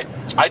guy,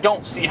 I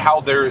don't see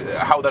how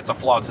that's a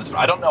flawed system.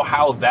 I don't know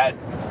how that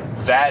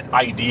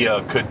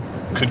idea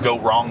could go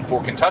wrong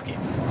for Kentucky.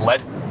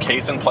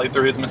 Kaysen play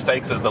through his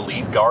mistakes as the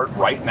lead guard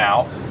right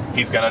now.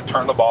 He's going to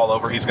turn the ball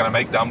over. He's going to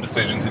make dumb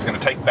decisions. He's going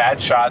to take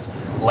bad shots.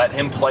 Let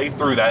him play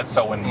through that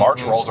so when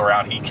March rolls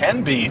around, he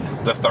can be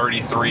the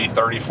 33,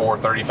 34,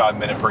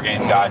 35-minute per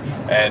game guy.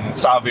 And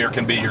Xavier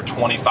can be your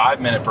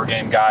 25-minute per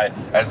game guy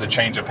as the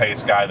change of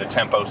pace guy, the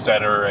tempo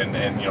setter,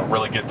 and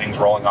really get things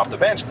rolling off the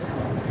bench.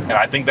 And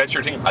I think that's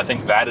your team. I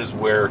think that is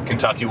where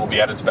Kentucky will be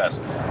at its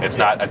best. It's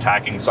not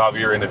attacking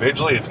Xavier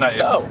individually. It's not.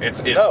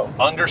 It's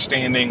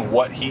understanding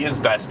what he is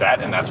best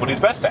at, and that's what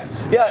he's best at.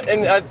 Yeah,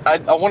 and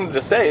I wanted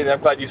to say, and I'm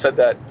glad you said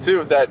that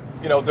too, that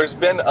there's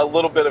been a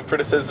little bit of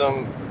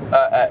criticism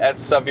at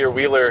Xavier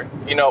Wheeler.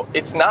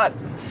 It's not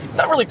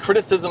really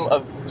criticism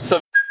of Xavier.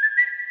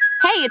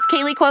 Hey, it's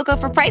Kaylee Cuoco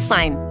for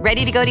Priceline.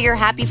 Ready to go to your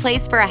happy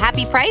place for a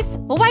happy price?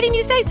 Well, why didn't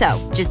you say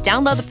so? Just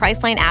download the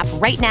Priceline app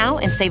right now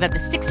and save up to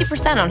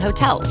 60% on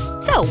hotels.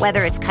 So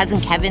whether it's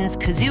Cousin Kevin's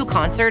Kazoo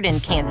Concert in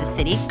Kansas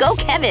City, go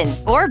Kevin,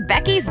 or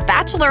Becky's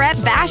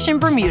Bachelorette Bash in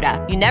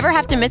Bermuda, you never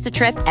have to miss a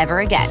trip ever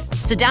again.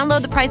 So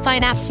download the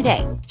Priceline app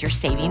today. Your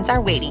savings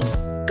are waiting.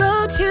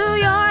 Go to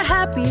your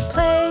happy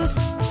place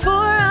for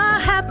a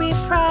happy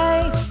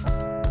price.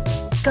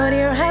 Go to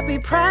your happy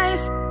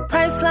price,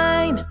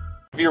 Priceline.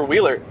 Xavier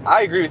Wheeler,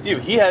 I agree with you.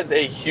 He has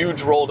a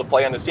huge role to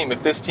play on this team.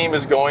 If this team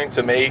is going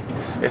to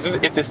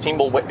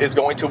is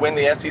going to win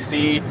the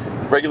SEC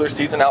regular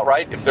season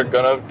outright, if they're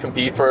going to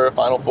compete for a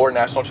Final Four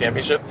national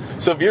championship,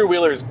 Xavier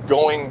Wheeler is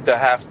going to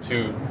have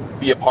to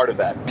be a part of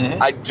that.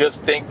 I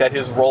just think that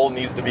his role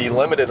needs to be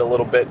limited a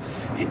little bit.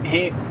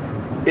 He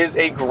is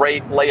a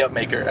great layup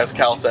maker, as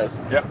Cal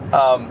says. Yep.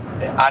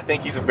 I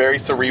think he's a very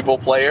cerebral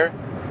player.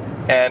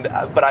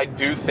 But I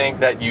do think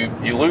that you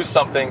lose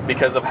something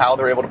because of how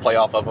they're able to play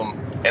off of him,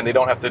 and they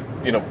don't have to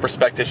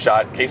respect his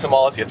shot. Kaysen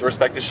Wallace, you have to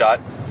respect his shot,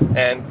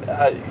 and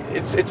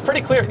it's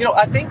pretty clear.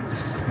 I think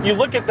you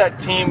look at that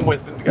team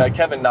with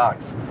Kevin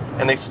Knox,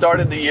 and they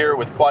started the year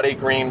with Quade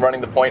Green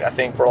running the point, I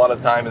think, for a lot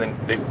of the time, and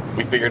then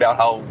we figured out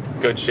how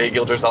good Shai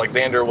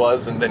Gilgeous-Alexander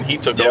was, and then he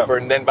took over,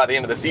 and then by the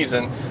end of the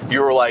season,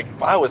 you were like,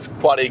 why was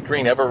Quade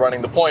Green ever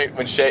running the point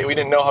when Shai, we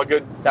didn't know how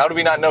did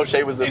we not know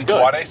Shai was this good?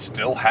 Quade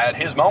still had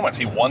his moments.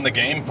 He won the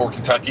game for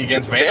Kentucky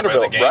against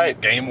Vanderbilt,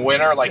 game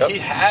winner. He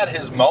had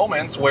his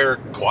moments where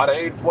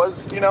Quade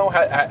was,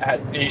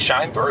 he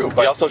shined through.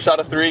 But he also shot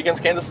a 3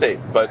 against Kansas State,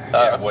 but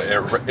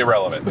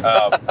irrelevant.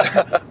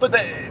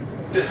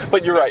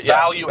 But you're right.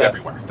 Value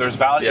everywhere. There's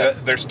value.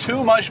 Yes. There's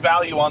too much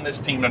value on this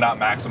team to not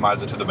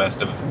maximize it to the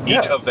best of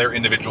each of their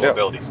individual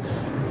abilities.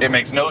 It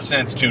makes no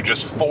sense to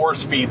just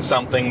force feed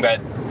something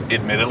that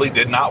admittedly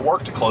did not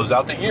work to close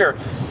out the year.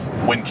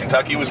 When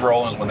Kentucky was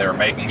rolling, was when they were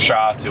making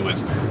shots. It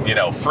was,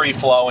 free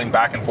flowing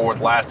back and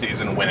forth last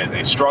season. When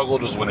they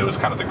struggled was when it was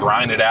kind of the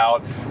grind it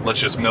out. Let's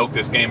just milk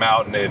this game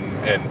out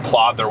and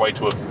plod their way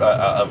to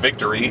a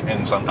victory.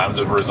 And sometimes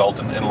it would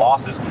result in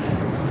losses.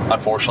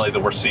 Unfortunately, that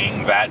we're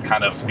seeing that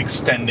kind of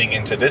extending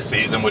into this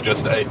season with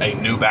just a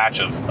new batch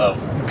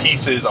of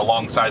pieces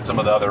alongside some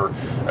of the other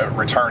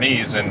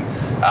returnees, and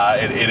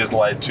it has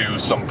led to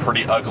some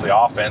pretty ugly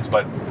offense,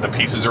 but the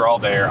pieces are all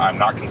there. I'm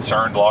not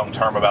concerned long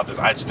term about this.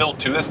 I still,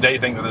 to this day,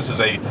 think that this is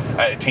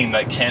a team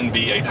that can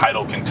be a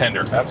title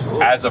contender.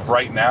 Absolutely. As of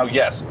right now,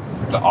 yes.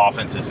 The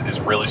offense is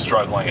really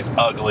struggling. It's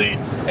ugly,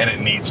 and it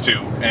needs to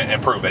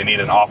improve. They need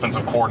an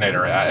offensive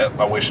coordinator.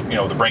 I wish,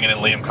 they're bringing in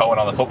Liam Cohen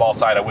on the football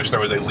side. I wish there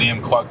was a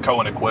Liam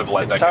Cohen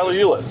equivalent. It's Tyler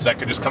Ulis. That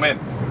could just come in.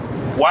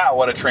 Wow,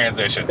 what a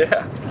transition.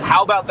 Yeah.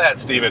 How about that,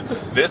 Stephen?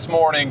 This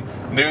morning,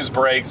 news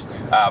breaks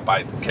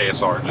by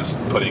KSR, just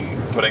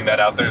putting that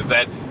out there,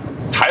 that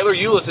Tyler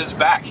Ulis is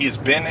back. He's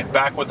been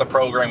back with the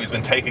program. He's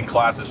been taking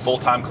classes,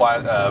 full-time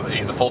class.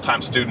 He's a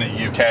full-time student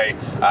at UK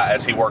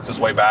as he works his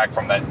way back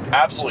from that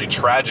absolutely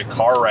tragic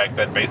car wreck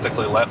that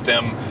basically left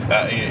him,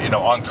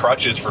 on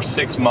crutches for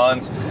 6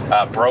 months,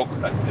 broke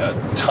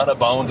a ton of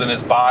bones in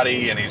his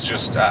body, and he's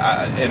just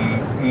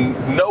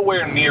in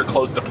nowhere near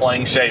close to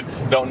playing shape.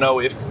 Don't know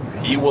if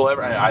he will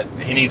ever.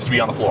 He needs to be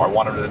on the floor. I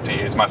want him to be.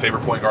 He's my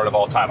favorite point guard of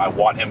all time. I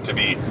want him to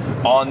be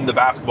on the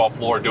basketball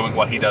floor doing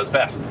what he does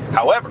best.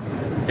 However,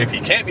 if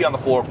he can't be on the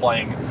floor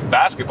playing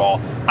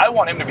basketball, I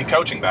want him to be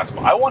coaching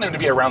basketball. I want him to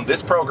be around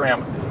this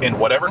program in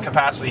whatever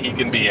capacity he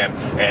can be in,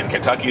 and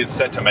Kentucky is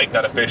set to make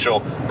that official,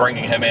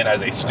 bringing him in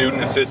as a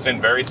student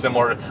assistant, very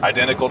similar,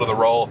 identical to the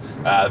role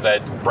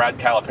that Brad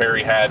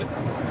Calipari had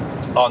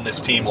on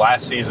this team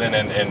last season,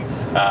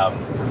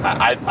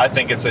 I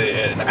think it's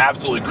an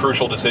absolutely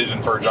crucial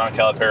decision for John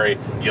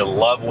Calipari. You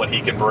love what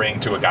he can bring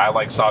to a guy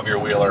like Xavier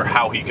Wheeler,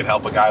 how he can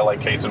help a guy like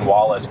Kaysen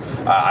Wallace.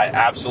 I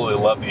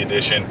absolutely love the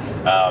addition.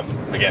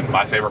 Again,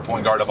 my favorite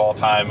point guard of all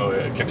time,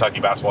 Kentucky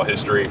basketball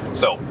history.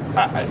 So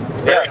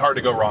it's very hard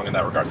to go wrong in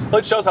that regard. Well,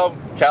 it shows how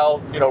Cal,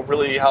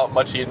 really how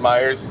much he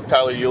admires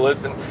Tyler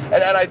Ulis. And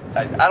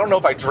I don't know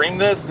if I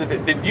dreamed this.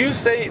 Did you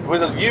say,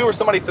 was it you or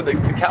somebody said that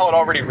Cal had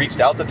already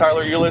reached out to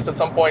Tyler Ulis at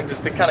some point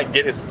just to kind of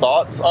get his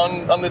thoughts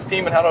on this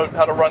team and how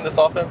to run this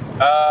offense?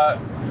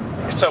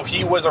 So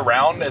he was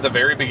around at the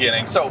very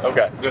beginning. So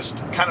Okay. just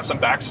kind of some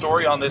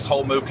backstory on this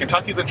whole move.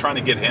 Kentucky's been trying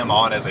to get him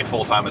on as a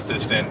full-time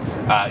assistant,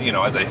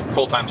 as a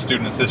full-time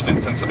student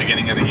assistant since the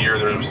beginning of the year.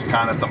 There was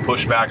kind of some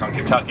pushback on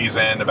Kentucky's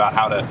end about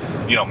how to,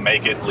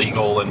 make it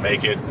legal and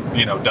make it,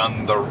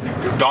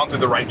 gone through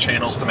the right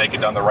channels to make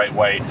it done the right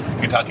way.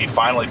 Kentucky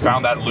finally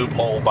found that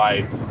loophole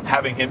by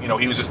having him,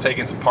 he was just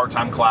taking some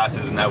part-time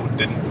classes, and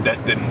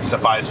that didn't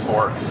suffice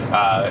for,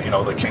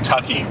 the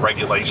Kentucky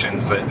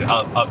regulations that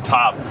up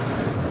top.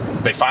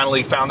 They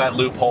finally found that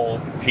loophole.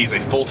 He's a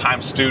full-time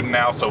student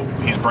now, so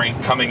he's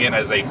coming in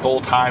as a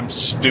full-time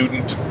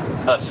student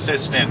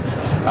assistant.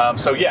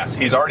 So yes,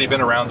 he's already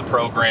been around the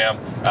program,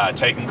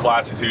 taking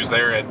classes. He was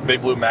there at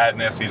Big Blue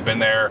Madness. He's been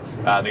there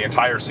the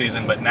entire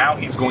season, but now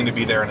he's going to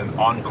be there in an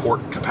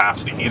on-court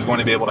capacity. He's going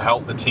to be able to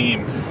help the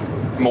team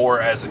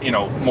more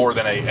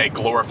than a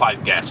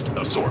glorified guest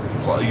of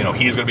sorts. So,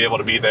 he's going to be able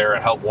to be there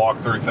and help walk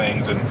through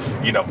things and,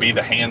 be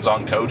the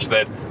hands-on coach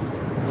that,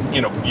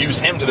 use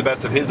him to the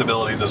best of his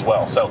abilities as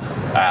well. So,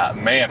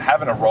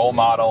 having a role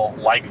model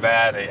like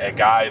that, a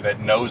guy that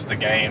knows the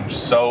game,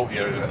 so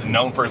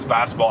known for his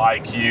basketball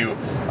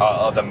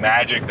IQ, the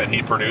magic that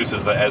he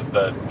produces as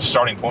the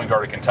starting point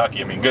guard of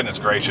Kentucky. I mean, goodness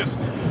gracious,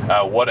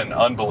 what an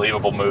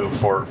unbelievable move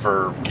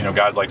for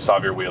guys like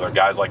Xavier Wheeler,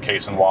 guys like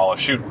Cason Wallace.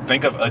 Shoot,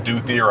 think of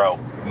Adu Thero,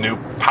 new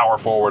power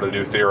forward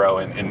Adu Thero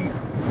in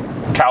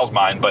Cal's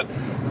mind, but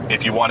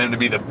if you want him to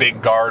be the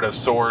big guard of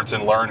sorts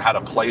and learn how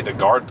to play the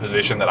guard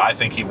position that I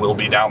think he will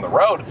be down the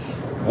road,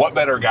 what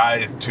better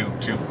guy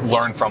to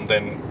learn from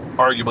than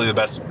arguably the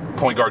best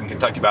point guard in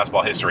Kentucky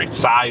basketball history,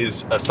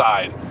 size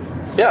aside.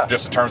 Yeah.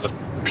 Just in terms of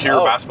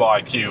pure basketball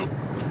IQ.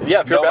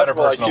 Yeah, pure no better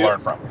basketball person IQ. to learn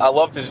from. I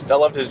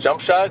loved his jump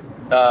shot.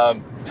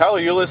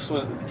 Tyler Ulis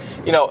was,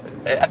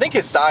 I think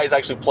his size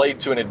actually played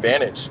to an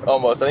advantage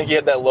almost. I think he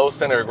had that low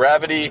center of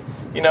gravity,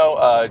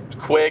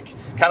 quick,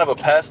 kind of a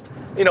pest.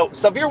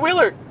 Xavier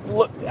Wheeler,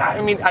 look,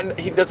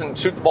 he doesn't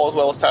shoot the ball as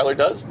well as Tyler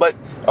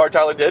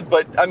did,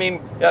 but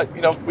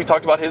we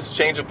talked about his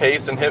change of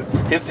pace and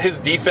his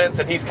defense,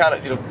 and he's kind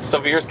of,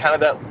 Xavier's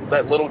kind of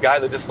that little guy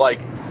that just like,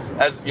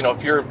 as,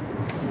 if you're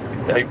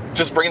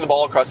just bringing the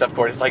ball across half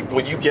court, it's like,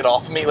 will you get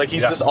off me? Like,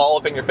 he's just all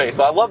up in your face.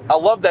 So I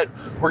love that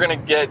we're going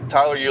to get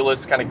Tyler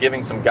Ulis kind of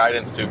giving some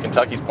guidance to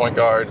Kentucky's point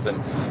guards, and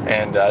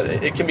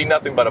it can be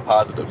nothing but a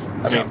positive.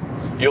 I mean,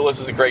 Ulis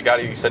is a great guy,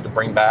 you said, to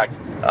bring back.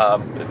 A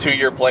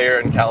 2-year player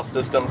in Cal's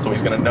system, so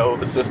he's going to know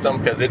the system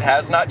because it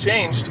has not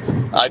changed.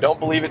 I don't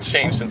believe it's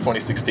changed since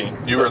 2016.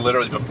 You were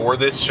literally, before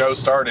this show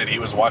started, he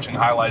was watching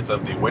highlights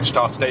of the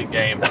Wichita State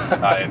game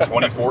in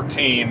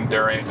 2014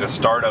 during the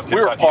start of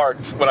Kentucky's. We were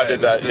parked when I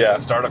did that, the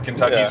start of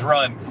Kentucky's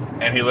run,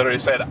 and he literally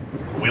said,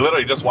 we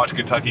literally just watched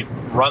Kentucky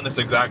run this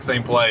exact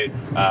same play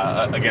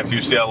against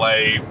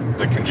UCLA,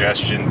 the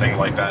congestion, things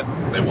like that.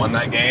 They won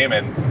that game,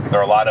 and there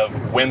are a lot of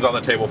wins on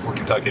the table for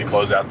Kentucky to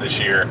close out this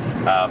year,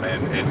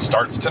 and it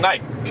starts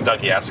tonight.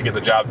 Kentucky has to get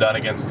the job done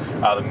against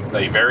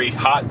the very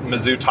hot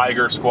Mizzou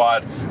Tiger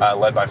squad,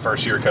 led by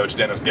first-year coach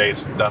Dennis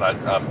Gates. Done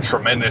a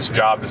tremendous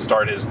job to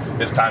start his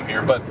time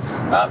here, but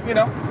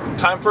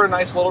time for a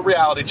nice little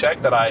reality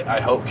check that I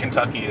hope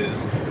Kentucky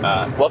is.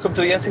 Welcome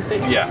to the NCC.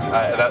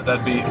 Yeah,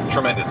 that'd be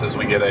tremendous as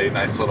we get a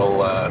nice little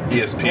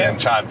ESPN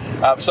chime.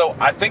 So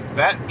I think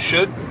that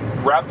should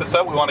wrap this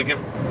up. We want to give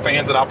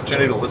fans an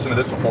opportunity to listen to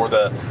this before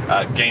the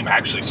game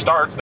actually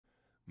starts.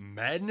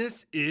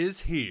 Madness is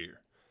here.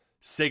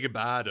 Say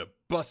goodbye to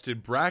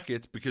busted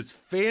brackets because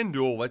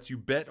FanDuel lets you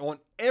bet on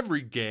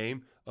every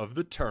game of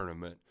the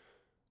tournament.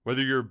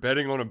 Whether you're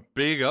betting on a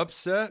big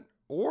upset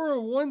or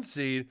a 1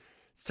 seed,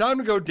 it's time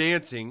to go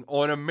dancing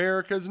on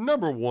America's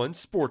 #1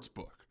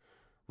 sportsbook.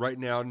 Right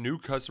now, new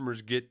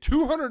customers get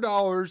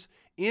 $200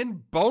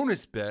 in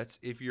bonus bets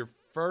if your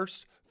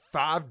first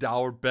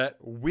 $5 bet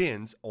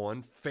wins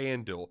on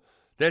FanDuel.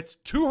 That's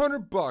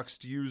 $200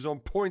 to use on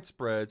point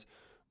spreads,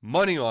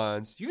 money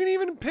lines. You can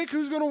even pick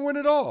who's going to win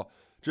it all.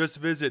 Just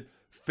visit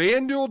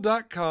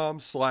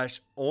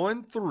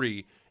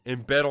FanDuel.com/on3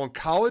 and bet on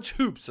college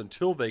hoops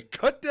until they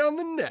cut down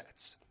the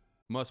nets.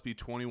 Must be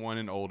 21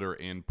 and older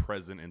and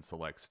present in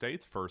select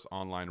states. First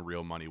online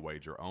real money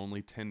wager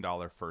only.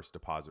 $10 first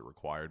deposit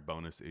required.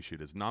 Bonus issued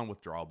as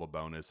non-withdrawable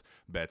bonus.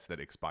 Bets that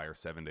expire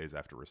 7 days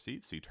after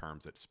receipt. See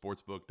terms at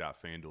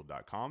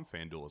sportsbook.fanduel.com.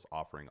 FanDuel is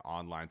offering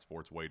online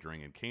sports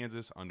wagering in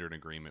Kansas under an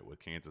agreement with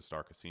Kansas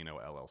Star Casino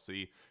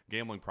LLC.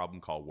 Gambling problem?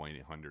 Call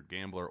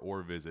 1-800-GAMBLER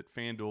or visit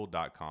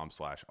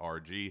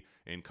fanduel.com/RG.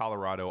 In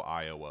Colorado,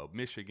 Iowa,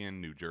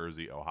 Michigan, New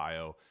Jersey,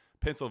 Ohio,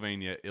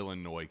 Pennsylvania,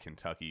 Illinois,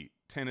 Kentucky,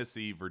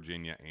 Tennessee,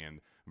 Virginia,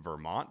 and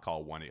Vermont.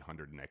 Call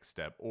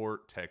 1-800-NEXT-STEP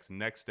or text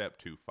NEXT-STEP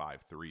to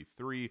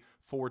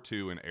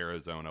 53342. In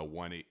Arizona,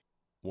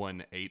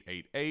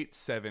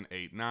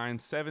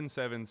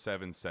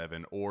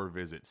 1-888-789-7777 or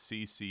visit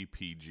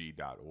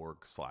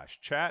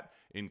ccpg.org/chat.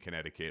 In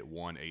Connecticut,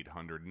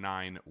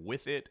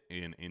 1-800-9-WITH-IT.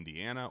 In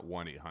Indiana,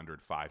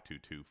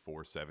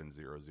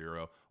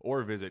 1-800-522-4700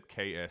 or visit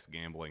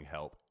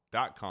ksgamblinghelp.com.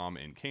 .com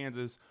in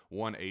Kansas,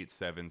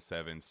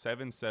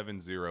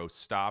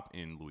 1-877-770-STOP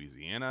in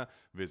Louisiana.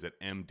 Visit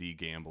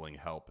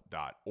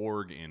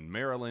mdgamblinghelp.org in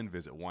Maryland.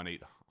 Visit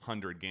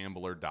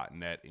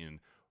 1-800-GAMBLER.net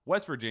in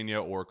West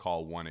Virginia, or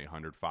call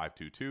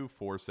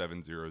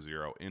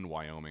 1-800-522-4700 in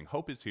Wyoming.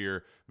 Hope is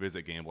here.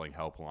 Visit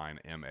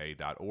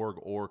gamblinghelplinema.org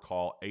or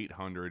call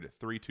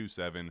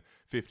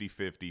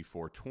 800-327-5050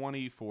 for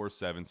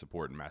 24/7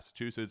 support in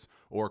Massachusetts,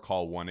 or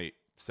call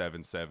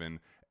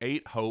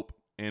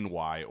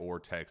 1-877-8-HOPE-NY or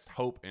text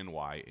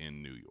HOPE-NY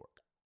in New York.